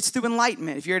 it's through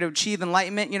enlightenment. If you're to achieve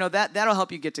enlightenment, that'll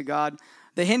help you get to God.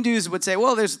 The Hindus would say,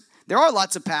 well, there are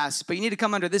lots of paths, but you need to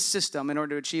come under this system in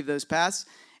order to achieve those paths.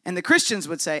 And the Christians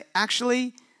would say,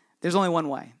 actually, there's only one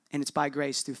way, and it's by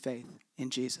grace through faith in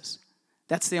Jesus.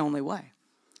 That's the only way.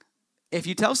 If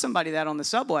you tell somebody that on the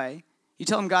subway, you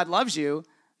tell them God loves you,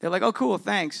 they're like, oh, cool,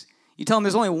 thanks. You tell them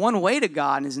there's only one way to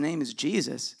God, and his name is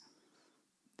Jesus,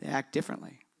 they act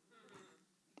differently.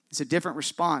 It's a different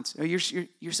response. Oh, you're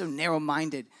so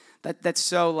narrow-minded. That's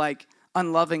so,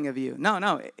 unloving of you.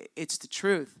 No, it's the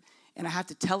truth. And I have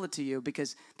to tell it to you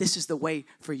because this is the way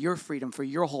for your freedom, for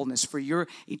your wholeness, for your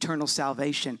eternal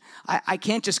salvation. I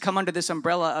can't just come under this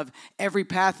umbrella of every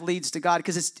path leads to God,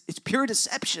 because it's pure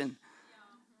deception.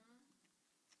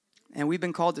 And we've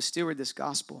been called to steward this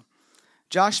gospel.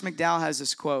 Josh McDowell has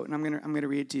this quote, and I'm gonna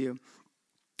read it to you.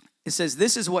 It says,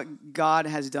 "This is what God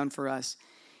has done for us.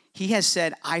 He has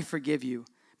said, 'I forgive you,'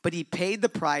 but he paid the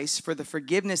price for the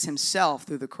forgiveness himself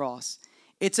through the cross.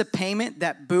 It's a payment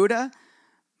that Buddha,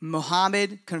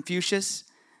 Muhammad, Confucius,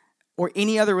 or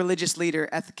any other religious leader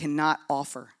cannot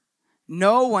offer.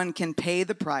 No one can pay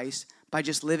the price by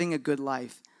just living a good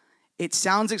life. It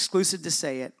sounds exclusive to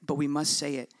say it, but we must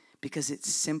say it because it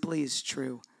simply is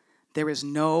true. There is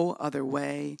no other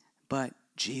way but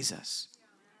Jesus.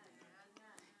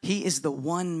 He is the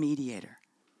one mediator.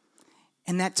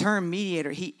 And that term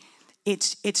mediator,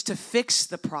 it's to fix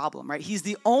the problem, right? He's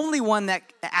the only one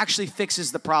that actually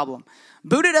fixes the problem.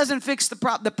 Buddha doesn't fix the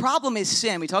problem. The problem is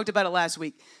sin. We talked about it last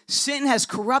week. Sin has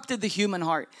corrupted the human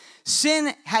heart.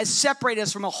 Sin has separated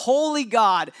us from a holy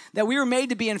God that we were made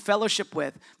to be in fellowship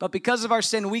with. But because of our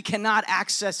sin, we cannot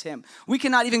access him. We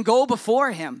cannot even go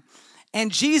before him. And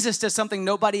Jesus does something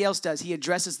nobody else does. He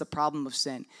addresses the problem of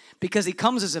sin because he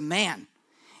comes as a man.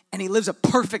 And he lives a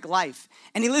perfect life.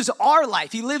 And he lives our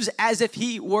life. He lives as if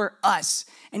he were us.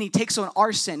 And he takes on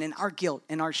our sin and our guilt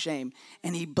and our shame.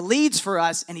 And he bleeds for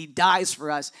us and he dies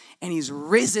for us. And he's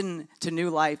risen to new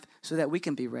life so that we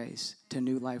can be raised to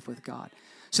new life with God.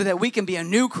 So that we can be a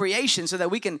new creation. So that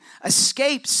we can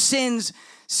escape sin's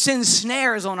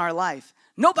snares on our life.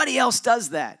 Nobody else does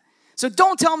that. So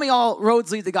don't tell me all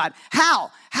roads lead to God.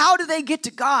 How? How do they get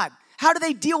to God? How do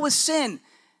they deal with sin?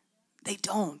 They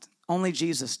don't. Only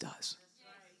Jesus does.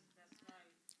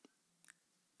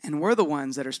 And we're the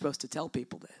ones that are supposed to tell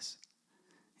people this.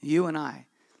 You and I.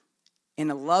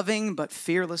 In a loving but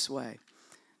fearless way.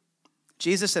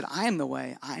 Jesus said, I am the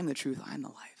way, I am the truth, I am the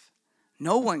life.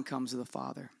 No one comes to the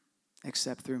Father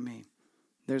except through me.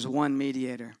 There's one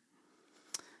mediator.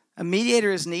 A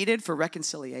mediator is needed for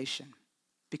reconciliation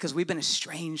because we've been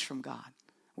estranged from God.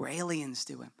 We're aliens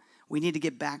to him. We need to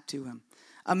get back to him.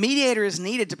 A mediator is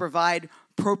needed to provide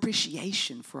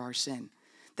propitiation for our sin.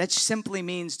 That simply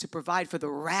means to provide for the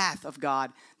wrath of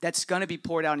God that's going to be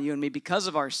poured out on you and me because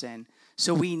of our sin.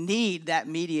 So we need that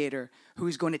mediator who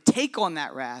is going to take on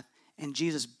that wrath, and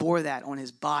Jesus bore that on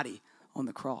his body on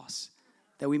the cross,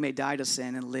 that we may die to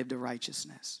sin and live to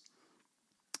righteousness.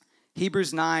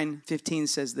 Hebrews 9:15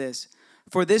 says this,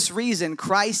 "For this reason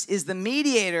Christ is the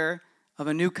mediator of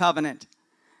a new covenant,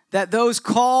 that those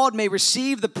called may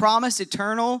receive the promised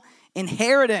eternal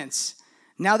inheritance,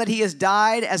 now that he has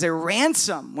died as a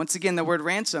ransom," once again the word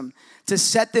ransom, "to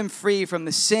set them free from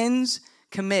the sins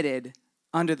committed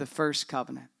under the first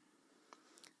covenant."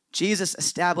 Jesus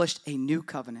established a new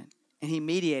covenant, and he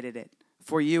mediated it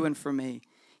for you and for me.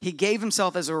 He gave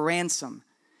himself as a ransom.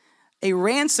 A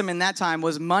ransom in that time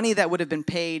was money that would have been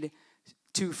paid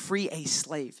to free a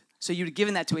slave. So you'd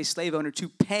given that to a slave owner to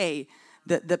pay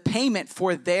the payment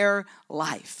for their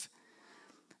life.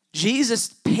 Jesus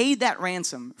paid that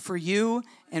ransom for you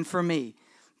and for me.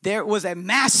 There was a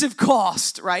massive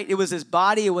cost, right? It was his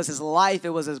body, it was his life, it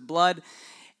was his blood.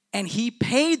 And he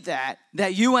paid that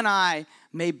you and I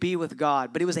may be with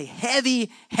God. But it was a heavy,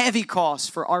 heavy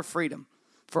cost for our freedom,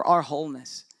 for our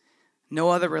wholeness. No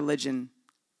other religion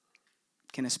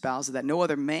can espouse that. No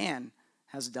other man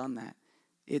has done that.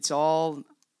 It's all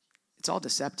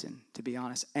deception, to be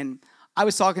honest. And I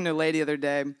was talking to a lady the other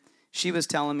day. She was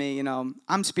telling me,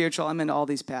 I'm spiritual. I'm into all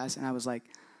these paths. And I was like,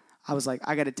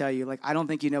 I got to tell you, I don't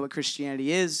think you know what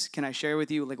Christianity is. Can I share with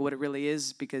you, what it really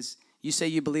is? Because you say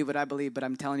you believe what I believe, but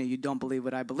I'm telling you, you don't believe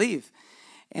what I believe.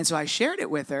 And so I shared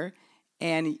it with her,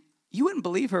 and you wouldn't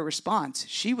believe her response.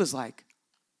 She was like,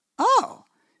 oh,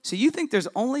 so you think there's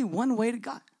only one way to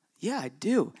God? Yeah, I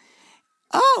do.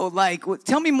 Oh,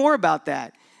 tell me more about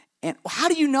that. And how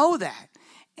do you know that?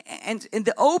 And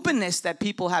the openness that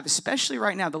people have, especially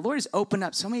right now, the Lord has opened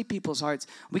up so many people's hearts.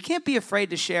 We can't be afraid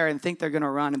to share and think they're going to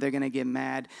run and they're going to get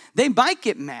mad. They might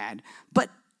get mad, but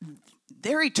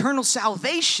their eternal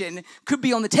salvation could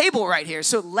be on the table right here.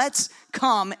 So let's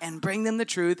come and bring them the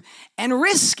truth and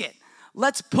risk it.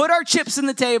 Let's put our chips in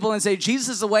the table and say, Jesus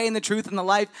is the way and the truth and the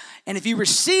life. And if you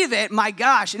receive it, my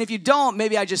gosh. And if you don't,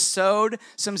 maybe I just sowed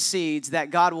some seeds that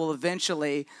God will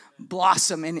eventually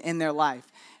blossom in their life.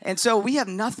 And so we have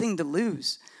nothing to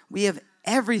lose. We have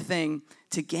everything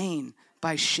to gain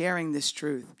by sharing this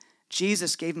truth.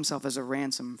 Jesus gave himself as a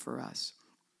ransom for us.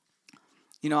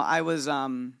 I was,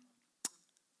 when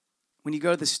you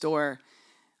go to the store,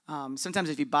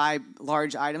 sometimes if you buy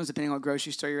large items, depending on what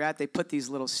grocery store you're at, they put these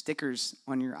little stickers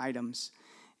on your items.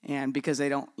 And because they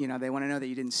don't, they want to know that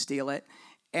you didn't steal it.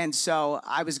 And so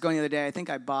I was going the other day, I think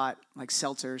I bought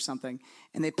seltzer or something,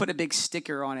 and they put a big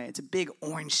sticker on it. It's a big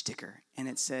orange sticker, and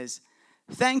it says,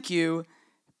 "Thank you,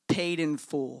 paid in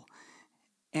full."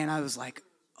 And I was like,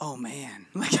 oh man.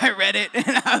 I read it,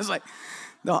 and I was like,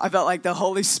 no, I felt like the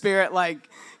Holy Spirit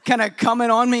kind of coming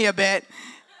on me a bit.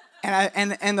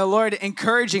 And the Lord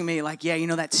encouraging me,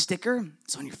 yeah, that sticker,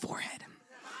 it's on your forehead.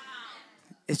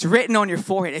 It's written on your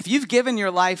forehead. If you've given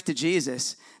your life to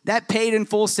Jesus, that paid in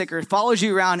full sticker follows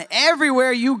you around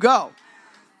everywhere you go.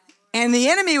 And the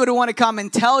enemy would want to come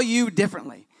and tell you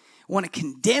differently, want to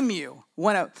condemn you,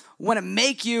 want to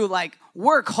make you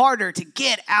work harder to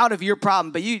get out of your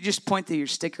problem. But you just point to your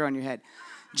sticker on your head.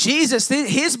 Jesus,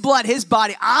 his blood, his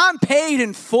body, I'm paid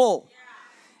in full.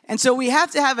 And so we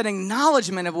have to have an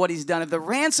acknowledgement of what he's done, of the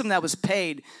ransom that was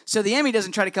paid, so the enemy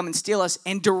doesn't try to come and steal us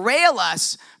and derail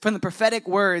us from the prophetic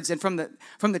words and from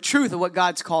the truth of what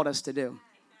God's called us to do.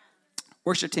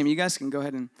 Worship team, you guys can go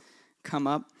ahead and come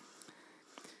up.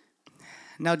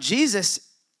 Now, Jesus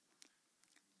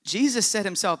said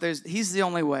himself, he's the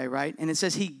only way, right? And it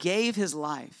says he gave his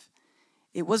life.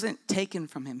 It wasn't taken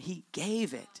from him. He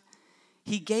gave it.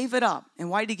 He gave it up. And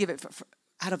why did he give it?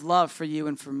 Out of love for you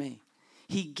and for me.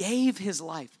 He gave his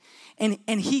life. And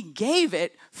he gave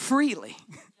it freely.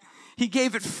 He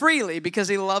gave it freely because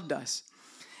he loved us.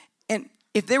 And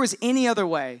if there was any other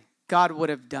way, God would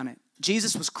have done it.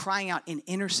 Jesus was crying out in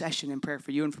intercession and prayer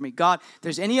for you and for me. God, if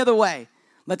there's any other way,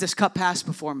 let this cup pass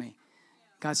before me.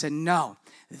 God said, no,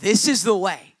 this is the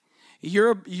way.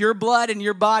 Your blood and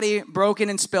your body broken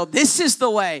and spilled. This is the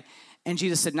way. And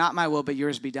Jesus said, not my will, but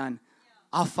yours be done.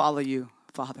 I'll follow you,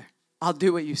 Father. I'll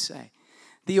do what you say.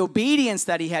 The obedience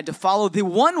that he had to follow the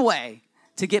one way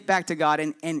to get back to God.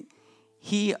 And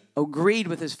he agreed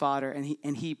with his Father,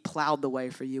 and he plowed the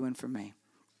way for you and for me.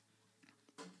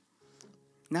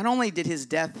 Not only did his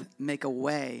death make a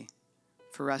way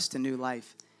for us to new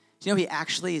life, he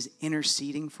actually is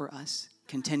interceding for us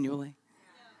continually.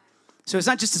 So it's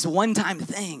not just this one-time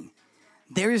thing.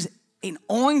 There's an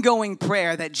ongoing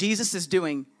prayer that Jesus is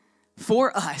doing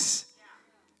for us,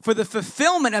 for the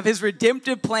fulfillment of his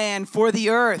redemptive plan for the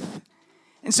earth.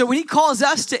 And so when he calls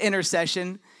us to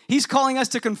intercession, he's calling us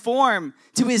to conform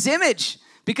to his image,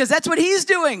 because that's what he's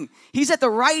doing. He's at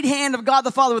the right hand of God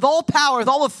the Father with all power, with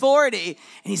all authority,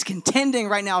 and he's contending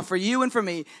right now for you and for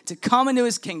me to come into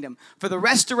his kingdom, for the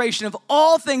restoration of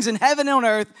all things in heaven and on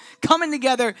earth, coming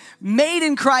together, made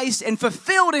in Christ and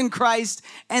fulfilled in Christ.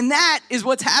 And that is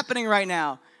what's happening right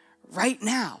now. Right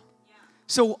now.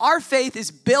 So our faith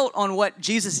is built on what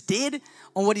Jesus did,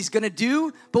 on what he's going to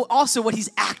do, but also what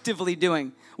he's actively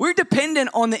doing. We're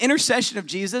dependent on the intercession of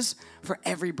Jesus for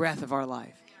every breath of our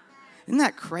life. Isn't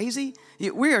that crazy?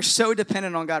 We are so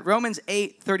dependent on God. Romans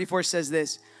 8:34 says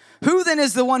this, who then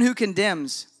is the one who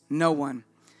condemns? No one.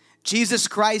 Jesus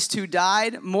Christ, who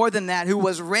died, more than that, who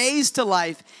was raised to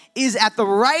life, is at the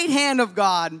right hand of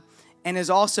God and is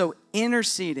also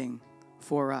interceding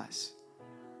for us.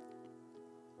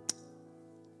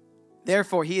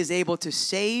 Therefore, he is able to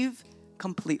save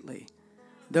completely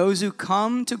those who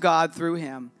come to God through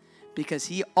him, because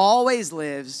he always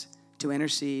lives to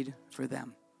intercede for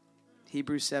them.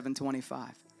 Hebrews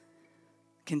 7:25.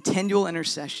 Continual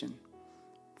intercession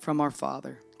from our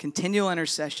Father. Continual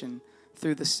intercession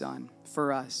through the Son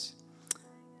for us.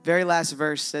 Very last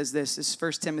verse says this. This is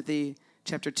 1 Timothy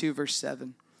chapter 2, verse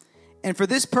 7. And for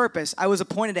this purpose, I was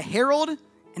appointed a herald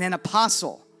and an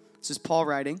apostle. This is Paul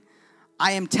writing.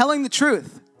 I am telling the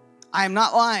truth. I am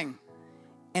not lying.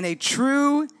 And a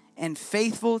true and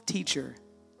faithful teacher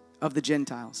of the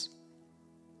Gentiles.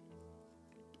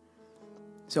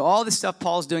 So all this stuff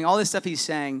Paul's doing, all this stuff he's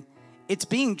saying, it's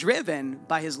being driven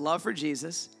by his love for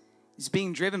Jesus. It's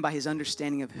being driven by his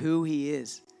understanding of who he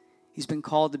is. He's been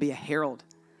called to be a herald,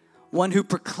 one who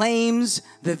proclaims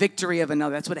the victory of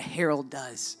another. That's what a herald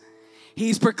does.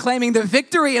 He's proclaiming the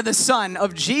victory of the Son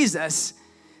of Jesus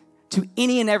to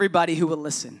any and everybody who will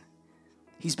listen.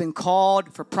 He's been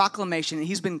called for proclamation, and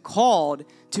he's been called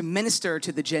to minister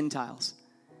to the Gentiles.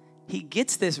 He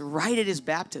gets this right at his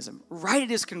baptism, right at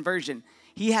his conversion.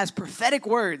 He has prophetic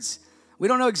words. We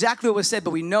don't know exactly what was said,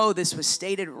 but we know this was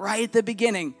stated right at the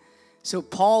beginning. So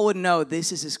Paul would know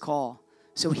this is his call.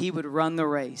 So he would run the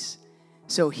race.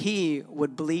 So he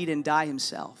would bleed and die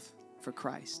himself for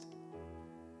Christ.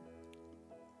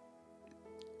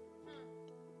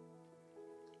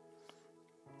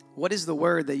 What is the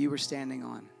word that you were standing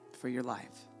on for your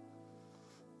life?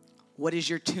 What is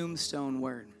your tombstone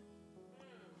word?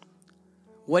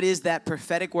 What is that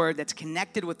prophetic word that's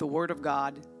connected with the word of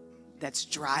God that's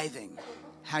driving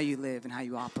how you live and how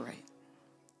you operate?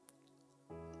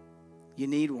 You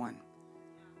need one.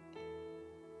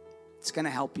 It's going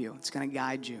to help you. It's going to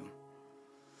guide you.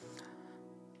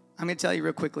 I'm going to tell you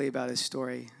real quickly about his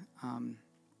story.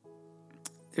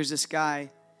 There's this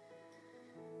guy.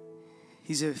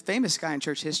 He's a famous guy in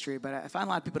church history, but I find a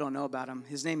lot of people don't know about him.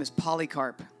 His name is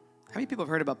Polycarp. How many people have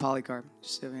heard about Polycarp?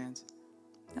 Just show your hands.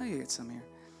 Oh, you get some here.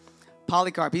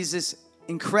 Polycarp, he's this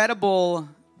incredible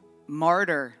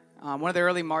martyr, one of the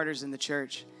early martyrs in the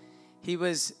church. He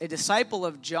was a disciple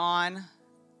of John,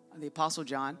 the Apostle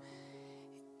John,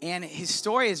 and his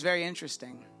story is very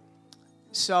interesting.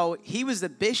 So he was the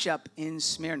bishop in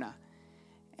Smyrna,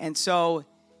 and so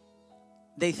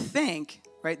they think,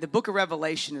 right, the book of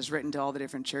Revelation is written to all the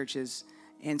different churches,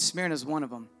 and Smyrna is one of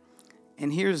them.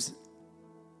 And here's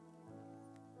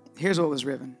what was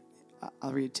written.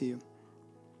 I'll read it to you.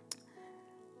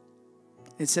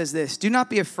 It says this: do not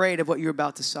be afraid of what you're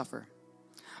about to suffer.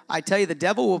 I tell you, the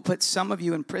devil will put some of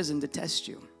you in prison to test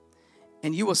you,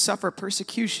 and you will suffer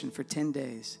persecution for 10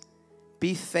 days.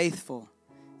 Be faithful,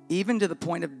 even to the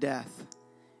point of death,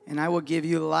 and I will give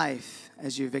you life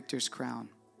as your victor's crown.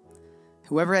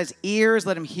 Whoever has ears,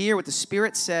 let him hear what the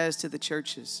Spirit says to the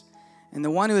churches. And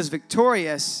the one who is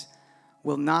victorious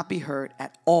will not be hurt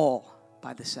at all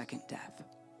by the second death.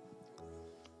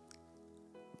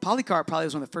 Polycarp probably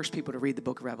was one of the first people to read the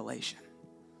book of Revelation.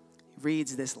 He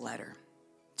reads this letter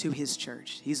to his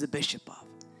church. He's the bishop of.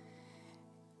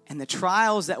 And the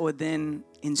trials that would then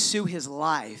ensue his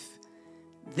life,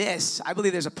 I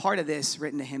believe there's a part of this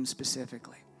written to him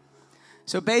specifically.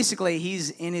 So basically,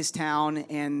 he's in his town,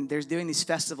 and they're doing these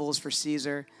festivals for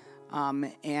Caesar,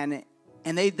 and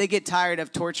they get tired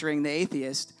of torturing the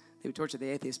atheist. They would torture the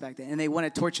atheist back then, and they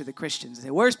want to torture the Christians. They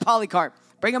say, where's Polycarp?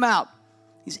 Bring him out.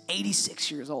 He's 86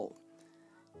 years old.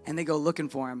 And they go looking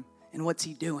for him, and what's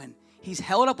he doing? He's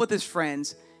held up with his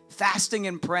friends, fasting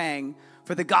and praying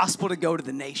for the gospel to go to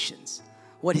the nations.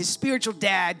 What his spiritual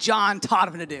dad, John, taught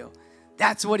him to do.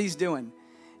 That's what he's doing.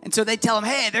 And so they tell him,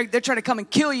 hey, they're trying to come and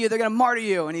kill you. They're going to martyr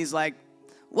you. And he's like,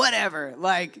 whatever.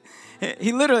 Like,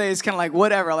 he literally is kind of like,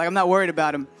 whatever. Like, I'm not worried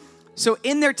about him. So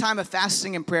in their time of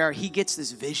fasting and prayer, he gets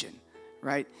this vision,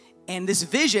 right? And this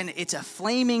vision, it's a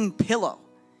flaming pillow.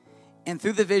 And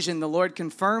through the vision, the Lord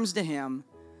confirms to him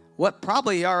what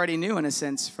probably he already knew in a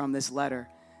sense from this letter,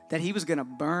 that he was going to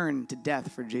burn to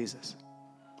death for Jesus.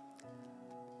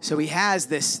 So he has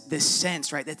this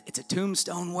sense, right? That it's a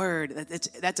tombstone word.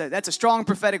 That's a strong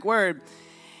prophetic word.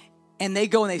 And they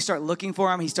go and they start looking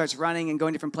for him. He starts running and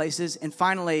going different places. And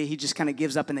finally, he just kind of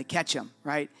gives up and they catch him,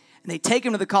 right? And they take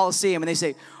him to the Colosseum and they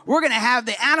say, we're going to have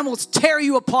the animals tear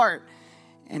you apart.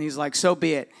 And he's like, so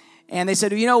be it. And they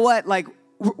said, you know what? Like,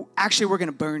 we're going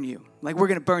to burn you. Like, we're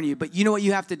going to burn you. But you know what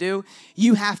you have to do?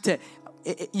 You have to,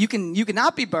 you can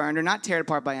not be burned or not teared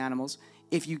apart by animals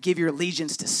if you give your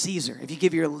allegiance to Caesar, if you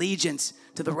give your allegiance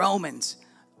to the Romans,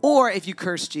 or if you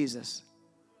curse Jesus.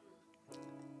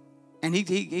 And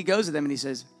he goes to them and he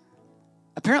says,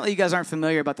 apparently you guys aren't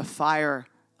familiar about the fire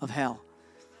of hell.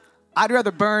 I'd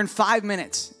rather burn 5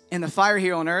 minutes in the fire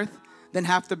here on earth than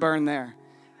have to burn there.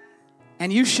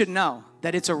 And you should know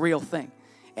that it's a real thing.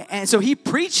 And so he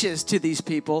preaches to these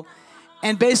people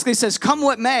and basically says, come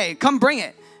what may, come bring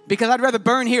it, because I'd rather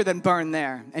burn here than burn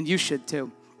there. And you should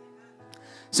too.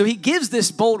 So he gives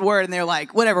this bold word, and they're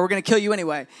like, whatever, we're going to kill you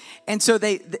anyway. And so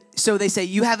they say,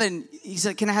 he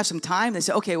said, can I have some time? They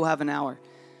say, okay, we'll have an hour.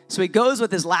 So he goes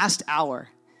with his last hour.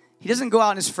 He doesn't go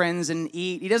out with his friends and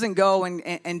eat. He doesn't go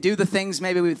and do the things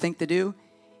maybe we would think to do.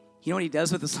 You know what he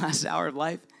does with his last hour of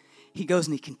life? He goes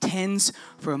and he contends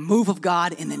for a move of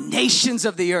God in the nations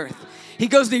of the earth. He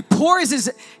goes and he pours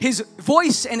his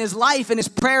voice and his life and his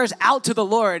prayers out to the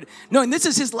Lord, knowing this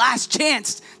is his last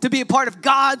chance to be a part of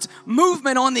God's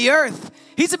movement on the earth.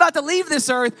 He's about to leave this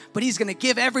earth, but he's going to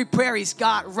give every prayer he's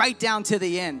got right down to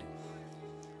the end.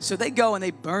 So they go and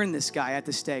they burn this guy at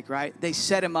the stake, right? They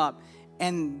set him up.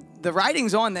 And the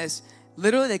writings on this,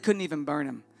 literally they couldn't even burn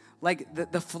him. Like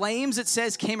the flames, it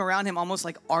says, came around him almost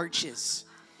like arches.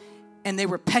 And they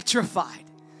were petrified.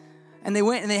 And they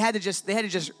went and they had to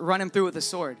just run him through with a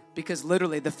sword, because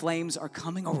literally the flames are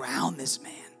coming around this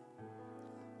man.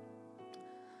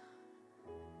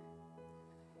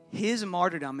 His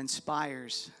martyrdom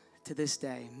inspires to this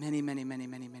day many, many, many,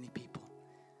 many, many people,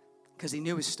 because he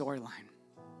knew his storyline.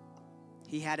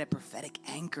 He had a prophetic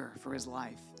anchor for his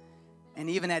life. And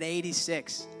even at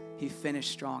 86, he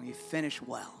finished strong. He finished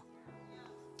well.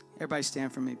 Everybody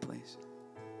stand for me, please.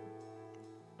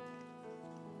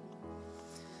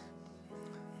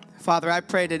 Father, I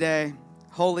pray today,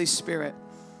 Holy Spirit,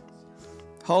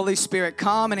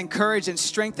 come and encourage and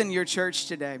strengthen your church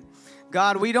today.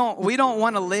 God, we don't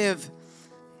want to live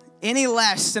any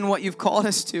less than what you've called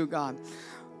us to, God.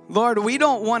 Lord, we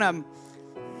don't want to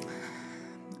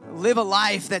live a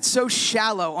life that's so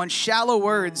shallow, on shallow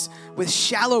words with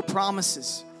shallow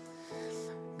promises.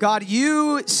 God,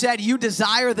 you said you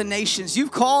desire the nations.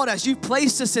 You've called us, you've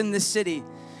placed us in this city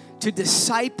to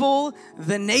disciple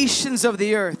the nations of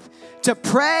the earth, to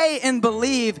pray and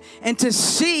believe, and to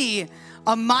see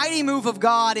a mighty move of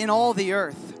God in all the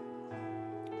earth.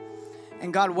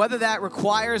 And God, whether that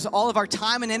requires all of our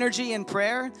time and energy in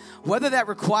prayer, whether that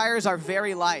requires our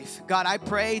very life, God, I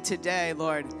pray today,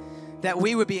 Lord, that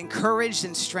we would be encouraged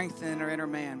and strengthened in our inner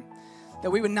man,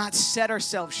 that we would not set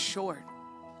ourselves short.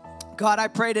 God, I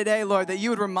pray today, Lord, that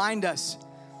you would remind us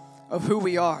of who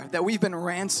we are, that we've been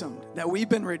ransomed, that we've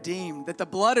been redeemed, that the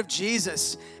blood of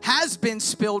Jesus has been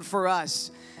spilled for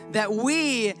us, that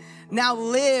we now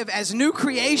live as new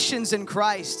creations in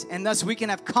Christ, and thus we can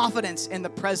have confidence in the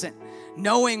present,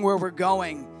 knowing where we're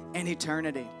going in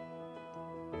eternity.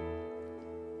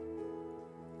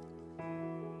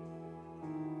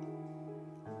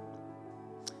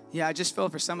 Yeah, I just feel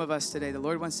for some of us today, the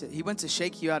Lord wants to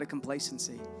shake you out of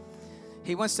complacency.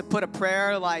 He wants to put a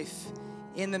prayer life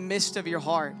in the midst of your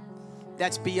heart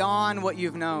that's beyond what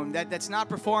you've known. That's not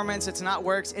performance, it's not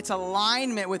works, it's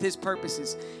alignment with his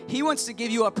purposes. He wants to give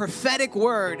you a prophetic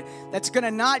word that's going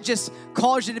to not just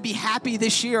cause you to be happy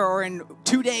this year or in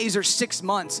 2 days or 6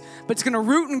 months, but it's going to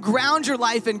root and ground your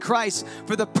life in Christ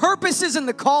for the purposes and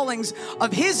the callings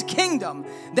of his kingdom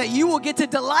that you will get to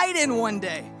delight in one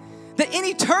day. That in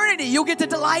eternity, you'll get to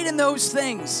delight in those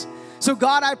things. So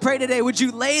God, I pray today, would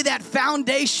you lay that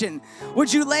foundation?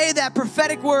 Would you lay that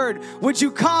prophetic word? Would you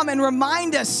come and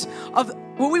remind us of,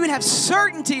 we would have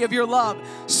certainty of your love,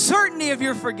 certainty of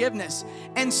your forgiveness,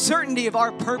 and certainty of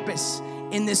our purpose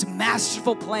in this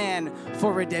masterful plan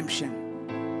for redemption.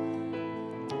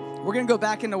 We're going to go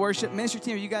back into worship. Ministry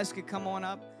team, you guys could come on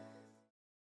up.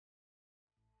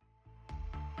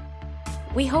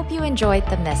 We hope you enjoyed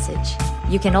the message.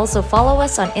 You can also follow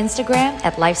us on Instagram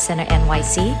at Life Center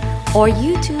NYC or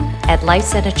YouTube at Life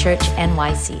Center Church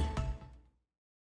NYC.